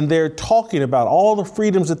 And they're talking about all the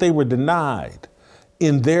freedoms that they were denied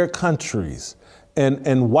in their countries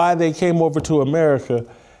and why they came over to America.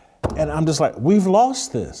 And I'm just like, we've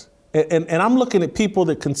lost this. And I'm looking at people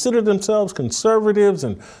that consider themselves conservatives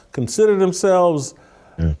and consider themselves,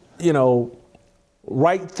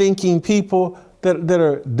 right-thinking people that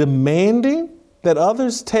are demanding that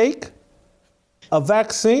others take a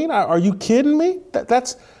vaccine. Are you kidding me?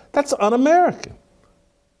 That's un-American.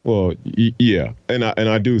 Well, yeah, and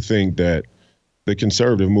I do think that the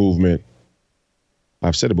conservative movement,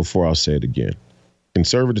 I've said it before, I'll say it again.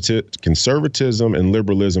 Conservatism and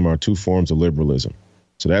liberalism are two forms of liberalism.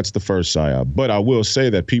 So that's the first psyop. But I will say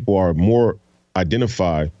that people are more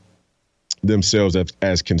identify themselves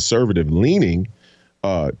as conservative leaning,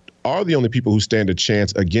 are the only people who stand a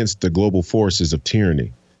chance against the global forces of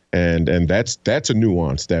tyranny. And that's a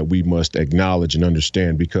nuance that we must acknowledge and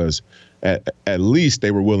understand, because at least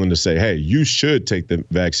they were willing to say, hey, you should take the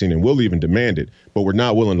vaccine and we'll even demand it, but we're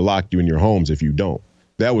not willing to lock you in your homes if you don't.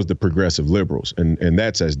 That was the progressive liberals. And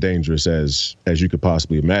that's as dangerous as you could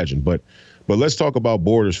possibly imagine. But let's talk about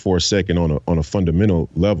borders for a second on a fundamental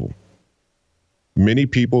level. Many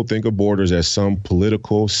people think of borders as some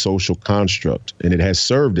political, social construct, and it has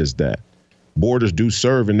served as that. Borders do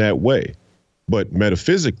serve in that way. But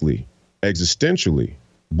metaphysically, existentially,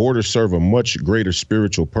 borders serve a much greater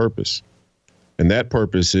spiritual purpose. And that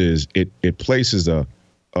purpose is it places a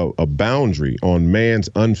boundary on man's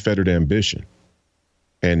unfettered ambition.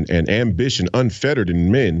 And ambition unfettered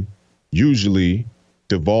in men usually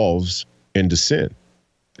devolves into sin.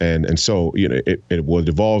 And so, it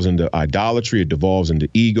devolves into idolatry, it devolves into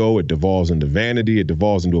ego, it devolves into vanity, it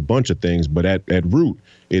devolves into a bunch of things, but at root,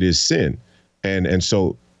 it is sin. And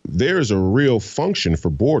so there's a real function for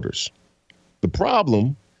borders. The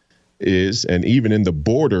problem is, and even in the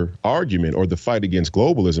border argument or the fight against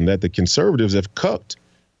globalism, that the conservatives have cucked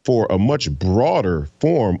for a much broader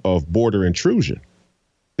form of border intrusion.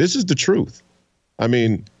 This is the truth. I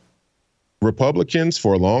mean, Republicans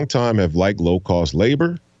for a long time have liked low-cost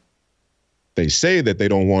labor. They say that they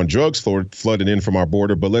don't want drugs flooded in from our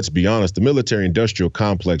border, but let's be honest, the military-industrial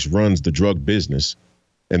complex runs the drug business,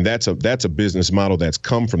 and that's a business model that's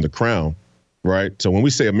come from the crown, right? So when we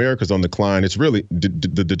say America's on the decline, it's really the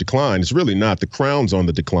decline. It's really not. The crown's on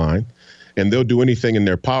the decline, and they'll do anything in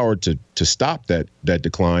their power to stop that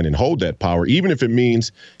decline and hold that power, even if it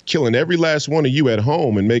means killing every last one of you at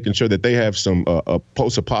home and making sure that they have some a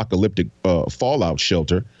post-apocalyptic fallout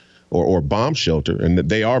shelter or bomb shelter, and that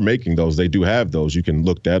they are making those. They do have those. You can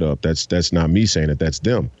look that up. That's not me saying it. That's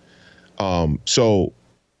them. So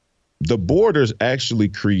the borders actually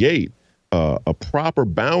create a proper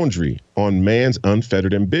boundary on man's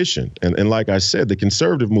unfettered ambition. And like I said, the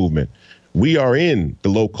conservative movement, we are in the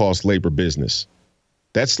low-cost labor business.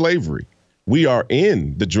 That's slavery. We are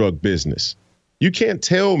in the drug business. You can't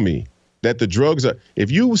tell me that the drugs are,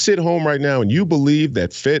 if you sit home right now and you believe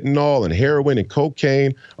that fentanyl and heroin and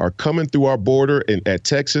cocaine are coming through our border at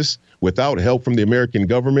Texas without help from the American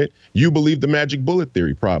government, you believe the magic bullet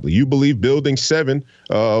theory probably. You believe Building 7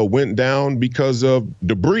 went down because of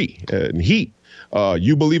debris and heat.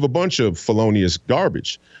 You believe a bunch of felonious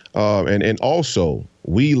garbage. And also,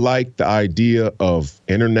 we like the idea of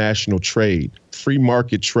international trade, free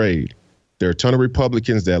market trade. There are a ton of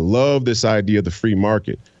Republicans that love this idea of the free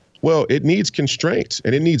market. Well, it needs constraints,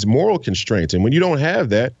 and it needs moral constraints. And when you don't have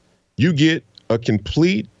that, you get a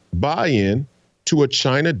complete buy-in to a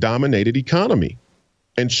China-dominated economy.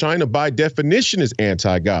 And China, by definition, is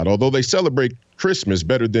anti-God, although they celebrate Christmas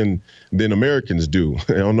better than Americans do.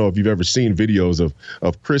 I don't know if you've ever seen videos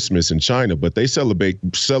of Christmas in China, but they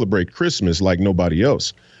celebrate Christmas like nobody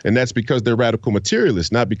else. And that's because they're radical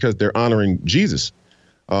materialists, not because they're honoring Jesus.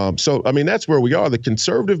 So, I mean, that's where we are. The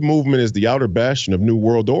conservative movement is the outer bastion of New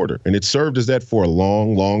World Order, and it served as that for a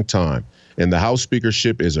long, long time. And the House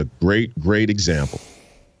speakership is a great, great example.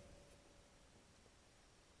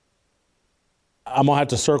 I'm going to have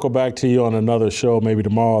to circle back to you on another show, maybe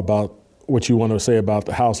tomorrow, about what you want to say about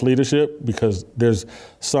the House leadership, because there's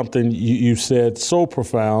something you said so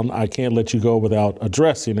profound, I can't let you go without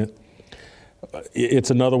addressing it. It's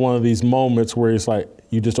another one of these moments where it's like,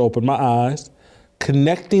 you just opened my eyes.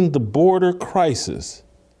 Connecting the border crisis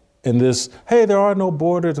and this, hey, there are no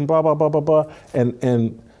borders and blah, blah, blah, blah, blah,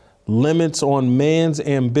 and limits on man's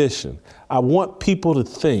ambition. I want people to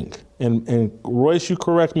think, and Royce, you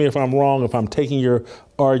correct me if I'm wrong, if I'm taking your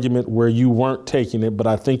argument where you weren't taking it, but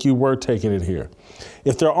I think you were taking it here.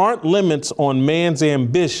 If there aren't limits on man's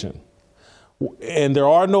ambition and there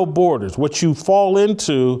are no borders, what you fall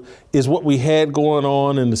into is what we had going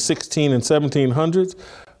on in the 16 and 1700s,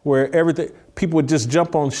 where people would just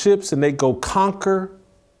jump on ships and they'd go conquer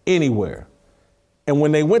anywhere. And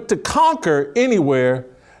when they went to conquer anywhere,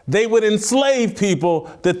 they would enslave people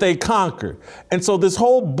that they conquered. And so this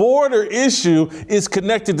whole border issue is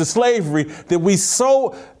connected to slavery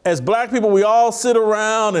that as black people, we all sit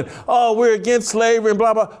around and, we're against slavery and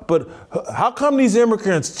blah, blah. But how come these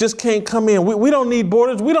immigrants just can't come in? We don't need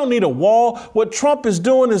borders. We don't need a wall. What Trump is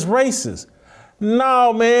doing is racist.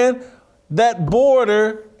 No, man. That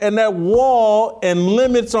border and that wall and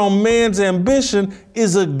limits on man's ambition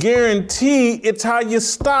is a guarantee. It's how you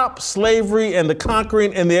stop slavery and the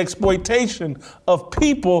conquering and the exploitation of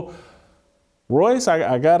people. Royce,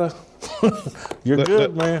 I gotta, you're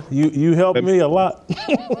good, man. You helped me a lot.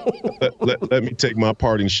 let me take my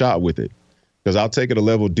parting shot with it, because I'll take it a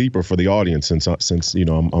level deeper for the audience since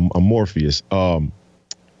I'm Morpheus. The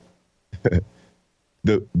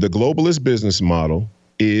globalist business model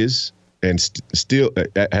is, and still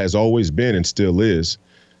has always been and still is,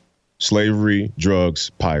 slavery,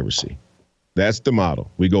 drugs, piracy. That's the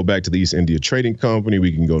model. We go back to the East India Trading Company.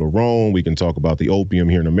 We can go to Rome. We can talk about the opium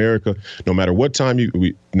here in America. No matter what time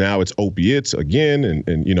now it's opiates again,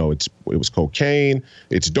 and it was cocaine,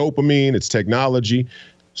 it's dopamine, it's technology,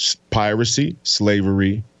 piracy,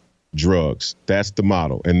 slavery, drugs. That's the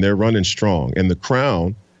model, and they're running strong. And the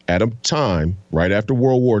Crown, at a time right after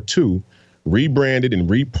World War II, rebranded and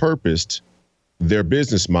repurposed their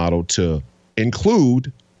business model to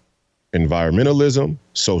include environmentalism,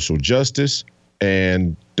 social justice,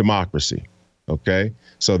 and democracy. Okay,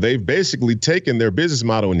 so they've basically taken their business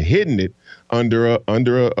model and hidden it under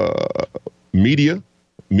a media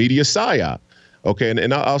psyop. Okay,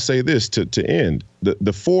 and I'll say this to end: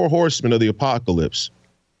 the four horsemen of the apocalypse,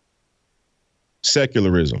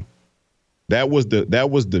 secularism, that was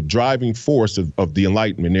the driving force of the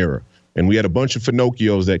Enlightenment era. And we had a bunch of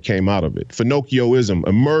Finocchios that came out of it. Finocchioism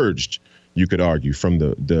emerged, you could argue, from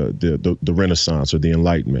the Renaissance or the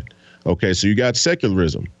Enlightenment. Okay, so you got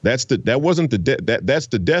secularism. That's the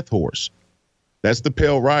death horse. That's the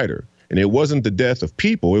pale rider. And it wasn't the death of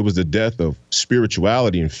people. It was the death of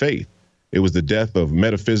spirituality and faith. It was the death of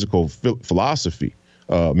metaphysical philosophy,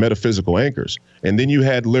 metaphysical anchors. And then you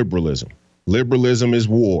had liberalism. Liberalism is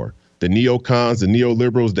war. The neocons, the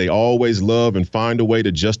neoliberals, they always love and find a way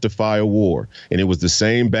to justify a war. And it was the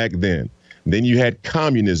same back then. Then you had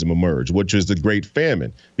communism emerge, which was the Great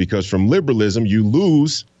Famine, because from liberalism, you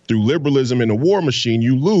lose, through liberalism in a war machine,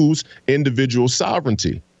 you lose individual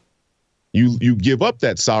sovereignty. You give up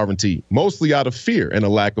that sovereignty mostly out of fear and a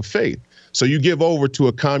lack of faith. So you give over to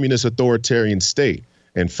a communist authoritarian state.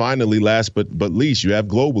 And finally, last but least, you have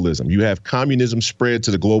globalism. You have communism spread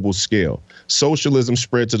to the global scale, socialism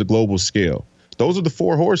spread to the global scale. Those are the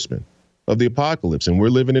four horsemen of the apocalypse, and we're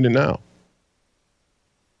living in it now.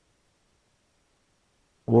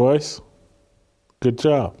 Royce, good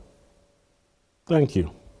job. Thank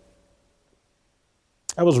you.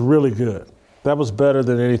 That was really good. That was better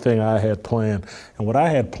than anything I had planned. And what I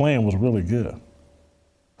had planned was really good.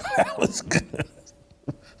 That was good.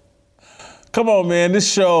 Come on, man.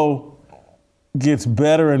 This show gets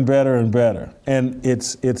better and better and better. And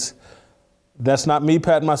that's not me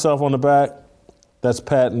patting myself on the back. That's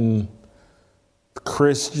patting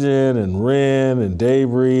Christian and Ren and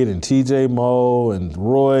Dave Reed and TJ Moe and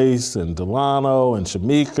Royce and Delano and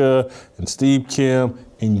Shamika and Steve Kim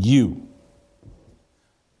and you.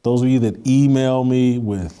 Those of you that email me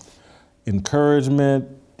with encouragement,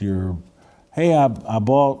 hey, I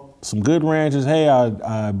bought some Good Ranchers. Hey,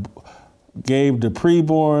 I gave the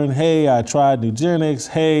preborn. Hey, I tried Nugenics.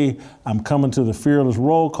 Hey, I'm coming to the Fearless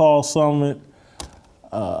Roll Call Summit.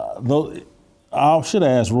 I should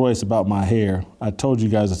have asked Royce about my hair. I told you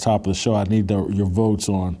guys at the top of the show I need your votes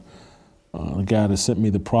on the guy that sent me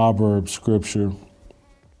the Proverbs scripture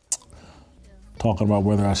talking about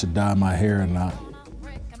whether I should dye my hair or not.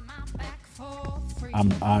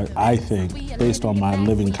 I think, based on my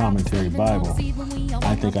Living Commentary Bible,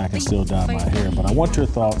 I think I can still dye my hair. But I want your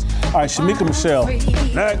thoughts. All right, Shamika Michelle,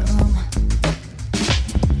 next.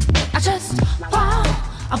 I just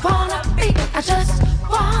wanna be, I just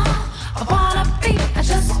wanna be, I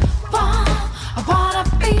just wanna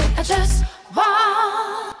be, I just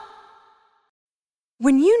want.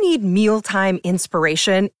 When you need mealtime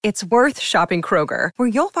inspiration, it's worth shopping Kroger, where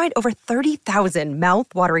you'll find over 30,000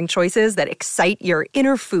 mouth-watering choices that excite your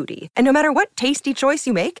inner foodie. And no matter what tasty choice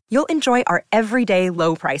you make, you'll enjoy our everyday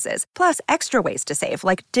low prices, plus extra ways to save,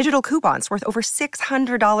 like digital coupons worth over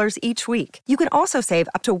 $600 each week. You can also save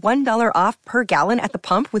up to $1 off per gallon at the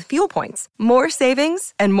pump with fuel points. More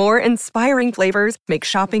savings and more inspiring flavors make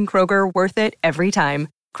shopping Kroger worth it every time.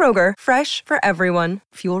 Kroger, fresh for everyone.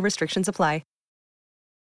 Fuel restrictions apply.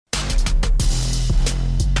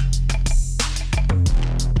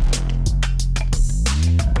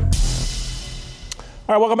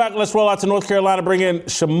 All right, welcome back. Let's roll out to North Carolina. Bring in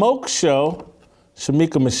Shamika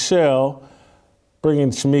Michelle, bringing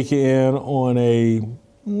Shamika in on a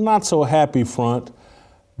not so happy front.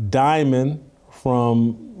 Diamond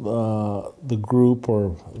from the group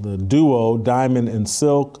or the duo, Diamond and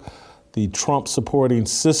Silk, the Trump supporting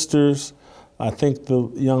sisters. I think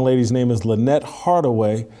the young lady's name is Lynette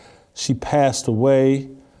Hardaway. She passed away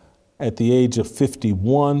at the age of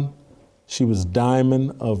 51. She was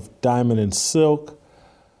Diamond of Diamond and Silk.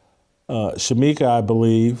 Shamika, I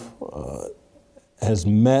believe, has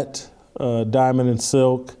met Diamond and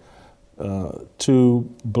Silk,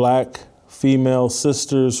 two black female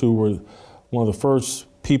sisters who were one of the first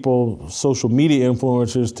people, social media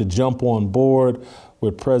influencers, to jump on board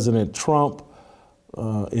with President Trump.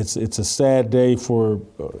 It's a sad day for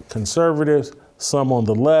conservatives. Some on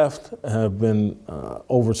the left have been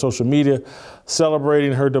over social media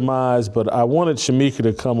celebrating her demise, but I wanted Shamika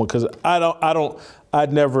to come because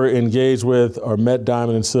I'd never engaged with or met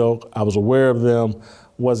Diamond and Silk. I was aware of them,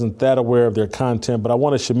 wasn't that aware of their content, but I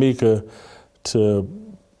wanted Shamika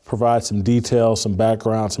to provide some details, some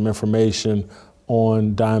background, some information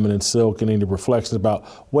on Diamond and Silk and any reflections about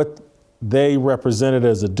what they represented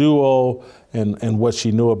as a duo and what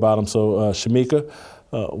she knew about them. So Shamika,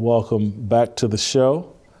 welcome back to the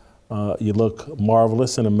show. You look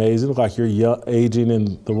marvelous and amazing. Look like you're aging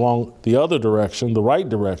in the other direction, the right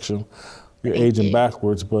direction. You're aging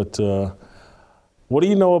backwards, but what do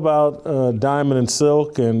you know about Diamond and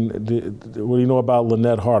Silk, and what do you know about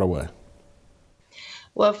Lynette Hardaway?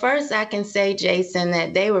 Well, first I can say, Jason,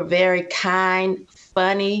 that they were very kind,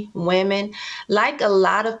 funny women. Like a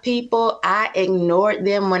lot of people, I ignored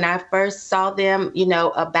them when I first saw them,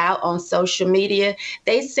 about on social media.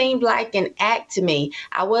 They seemed like an act to me.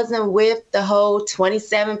 I wasn't with the whole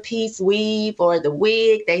 27-piece weave or the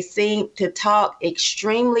wig. They seemed to talk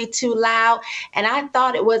extremely too loud, and I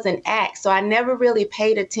thought it was an act. So I never really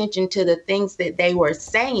paid attention to the things that they were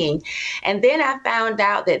saying. And then I found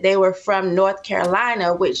out that they were from North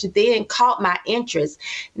Carolina, which then caught my interest.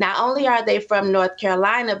 Not only are they from North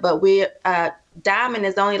Carolina, but Diamond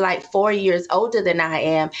is only like 4 years older than I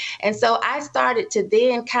am. And so I started to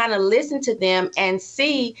then kind of listen to them and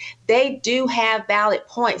see they do have valid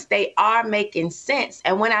points. They are making sense.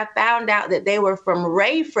 And when I found out that they were from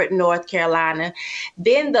Rayford, North Carolina,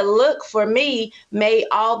 then the look for me made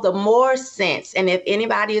all the more sense. And if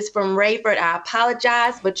anybody is from Rayford, I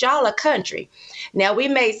apologize, but y'all are country. Now, we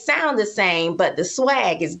may sound the same, but the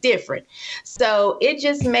swag is different. So it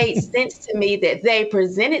just made sense to me that they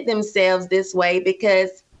presented themselves this way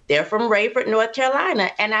because they're from Rayford, North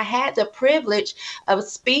Carolina. And I had the privilege of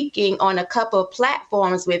speaking on a couple of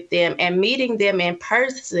platforms with them and meeting them in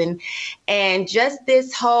person. And just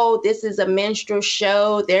this is a minstrel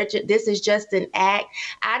show. This is just an act.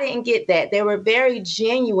 I didn't get that. They were very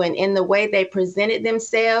genuine in the way they presented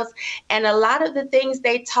themselves. And a lot of the things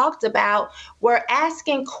they talked about were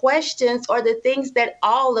asking questions or the things that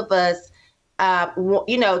all of us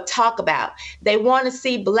talk about. They want to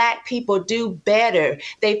see Black people do better.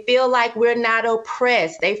 They feel like we're not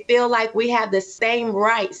oppressed. They feel like we have the same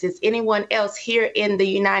rights as anyone else here in the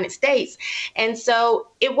United States. And so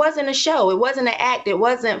it wasn't a show. It wasn't an act. It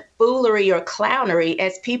wasn't foolery or clownery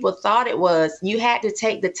as people thought it was. You had to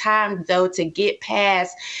take the time, though, to get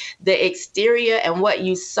past the exterior and what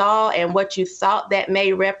you saw and what you thought that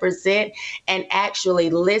may represent and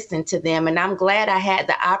actually listen to them. And I'm glad I had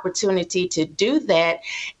the opportunity to do that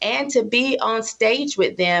and to be on stage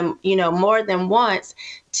with them, more than once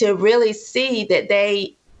to really see that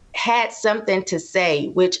they had something to say,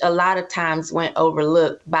 which a lot of times went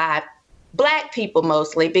overlooked by Black people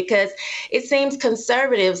mostly, because it seems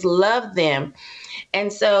conservatives love them.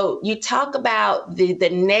 And so you talk about the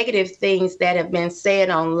negative things that have been said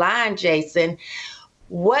online, Jason.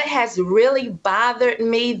 What has really bothered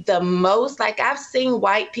me the most, like I've seen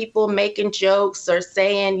white people making jokes or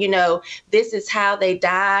saying, this is how they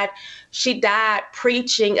died. She died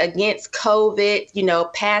preaching against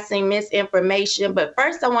COVID, passing misinformation. But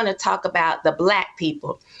first I want to talk about the Black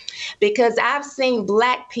people, because I've seen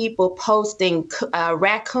Black people posting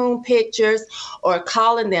raccoon pictures or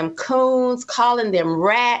calling them coons, calling them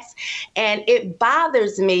rats. And it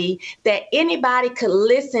bothers me that anybody could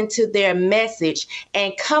listen to their message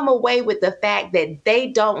and come away with the fact that they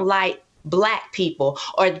don't like Black people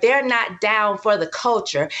or they're not down for the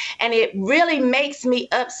culture. And it really makes me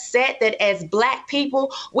upset that as Black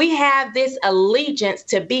people, we have this allegiance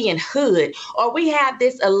to being hood, or we have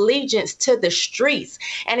this allegiance to the streets.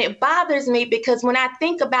 And it bothers me because when I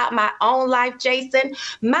think about my own life, Jason,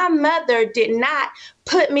 my mother did not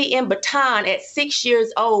put me in baton at 6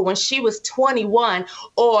 years old when she was 21,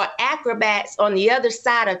 or acrobats on the other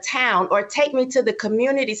side of town, or take me to the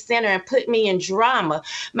community center and put me in drama.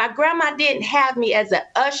 My grandma didn't have me as an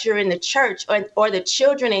usher in the church or the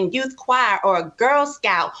children in youth choir or a Girl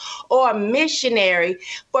Scout or a missionary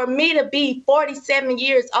for me to be 47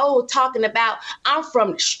 years old talking about I'm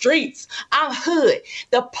from the streets, I'm hood.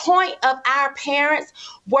 The point of our parents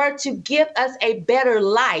were to give us a better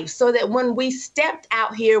life so that when we stepped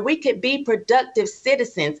out here, we could be productive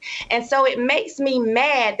citizens. And so it makes me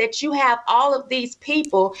mad that you have all of these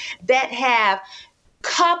people that have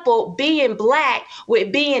coupled being Black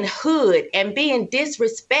with being hood and being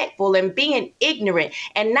disrespectful and being ignorant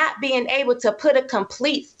and not being able to put a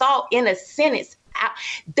complete thought in a sentence.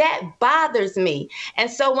 That bothers me. And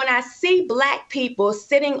so when I see Black people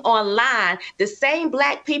sitting online, the same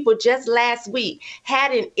Black people just last week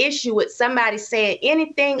had an issue with somebody saying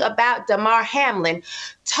anything about Damar Hamlin,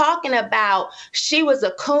 talking about she was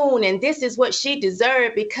a coon and this is what she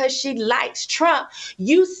deserved because she likes Trump.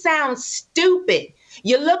 You sound stupid.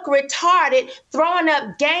 You look retarded, throwing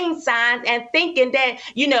up gang signs and thinking that,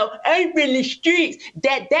 I'm in the streets,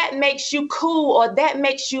 that makes you cool, or that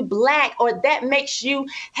makes you Black, or that makes you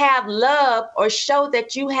have love or show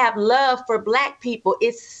that you have love for Black people.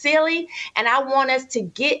 It's silly. And I want us to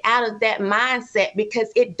get out of that mindset because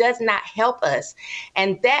it does not help us.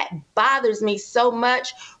 And that bothers me so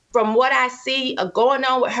much from what I see going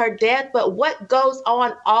on with her death, but what goes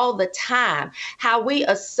on all the time, how we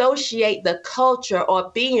associate the culture or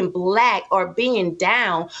being Black or being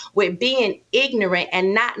down with being ignorant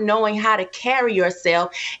and not knowing how to carry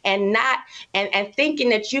yourself and thinking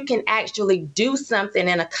that you can actually do something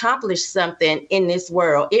and accomplish something in this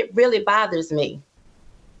world. It really bothers me.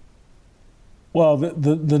 Well,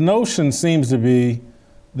 the notion seems to be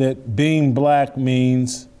that being Black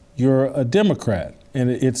means you're a Democrat. And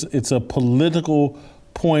it's a political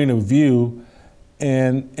point of view,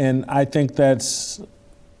 and I think that's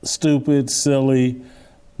stupid, silly.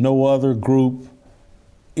 No other group's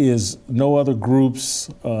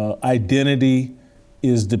identity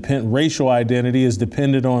racial identity is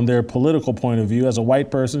dependent on their political point of view. As a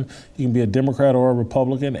white person, you can be a Democrat or a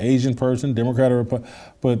Republican. Asian person, Democrat or Republican.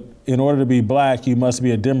 But in order to be black, you must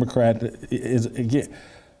be a Democrat.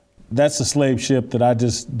 That's a slave ship that I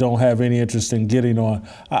just don't have any interest in getting on.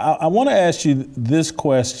 I want to ask you this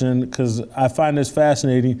question because I find this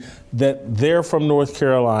fascinating that they're from North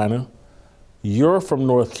Carolina, you're from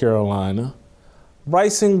North Carolina,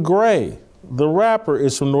 Bryson Gray, the rapper,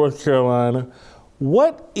 is from North Carolina.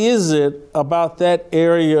 What is it about that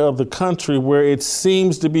area of the country where it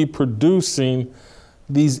seems to be producing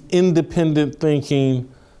these independent thinking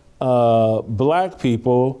black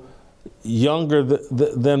people, younger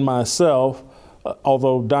than myself,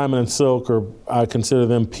 although Diamond and Silk, I consider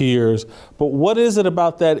them peers, but what is it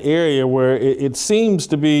about that area where it seems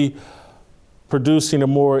to be producing a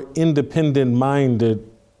more independent-minded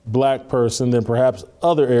black person than perhaps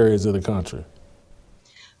other areas of the country?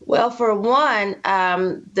 Well, for one,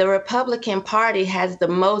 the Republican Party has the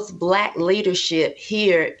most black leadership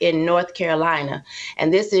here in North Carolina.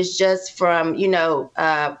 And this is just from,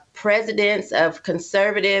 presidents of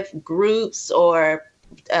conservative groups or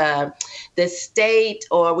the state,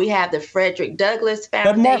 or we have the Frederick Douglass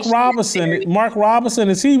Foundation. But Mark Robinson,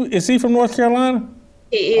 is he from North Carolina?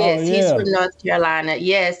 He is. Yeah. He's from North Carolina,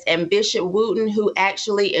 yes. And Bishop Wooten, who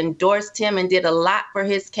actually endorsed him and did a lot for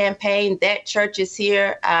his campaign, that church is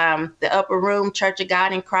here, the Upper Room Church of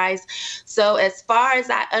God in Christ. So as far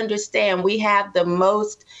as I understand, we have the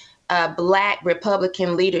most black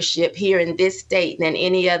Republican leadership here in this state than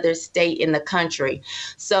any other state in the country.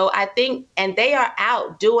 So I think, and they are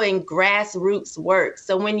out doing grassroots work.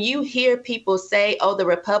 So when you hear people say, oh, the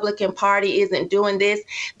Republican Party isn't doing this,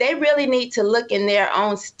 they really need to look in their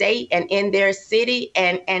own state and in their city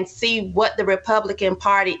and see what the Republican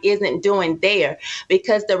Party isn't doing there.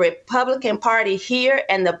 Because the Republican Party here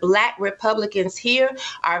and the black Republicans here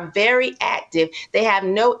are very active. They have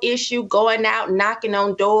no issue going out, knocking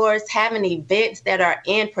on doors, having events that are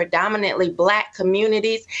in predominantly black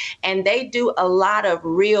communities, and they do a lot of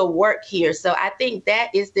real work here. So I think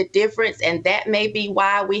that is the difference, and that may be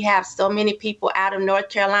why we have so many people out of North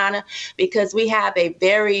Carolina, because we have a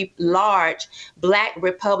very large black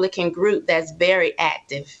Republican group that's very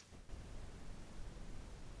active.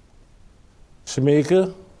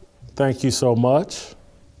 Shamika, thank you so much.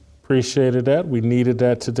 Appreciated that. We needed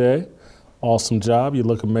that today. Awesome job. You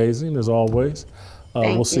look amazing as always.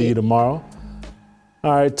 We'll see you tomorrow.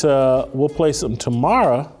 All right, we'll play some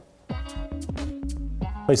Tamara.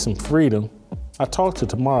 Play some Freedom. I talked to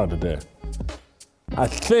Tamara today. I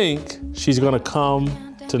think she's going to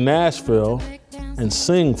come to Nashville and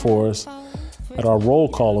sing for us at our roll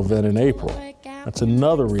call event in April. That's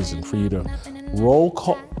another reason for you to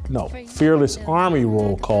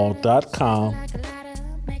fearlessarmyrollcall.com.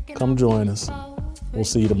 Come join us. We'll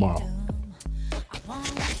see you tomorrow.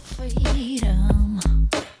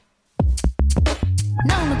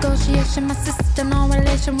 No negotiation, my sister, no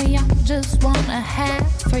relation. We all just wanna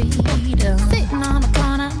have freedom. Sitting on a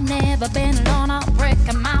corner, never been alone. I'll break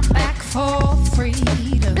my back for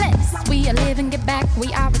freedom. Blessed, we are living, get back.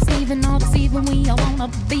 We are receiving, all deceiving. We all wanna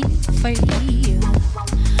be free.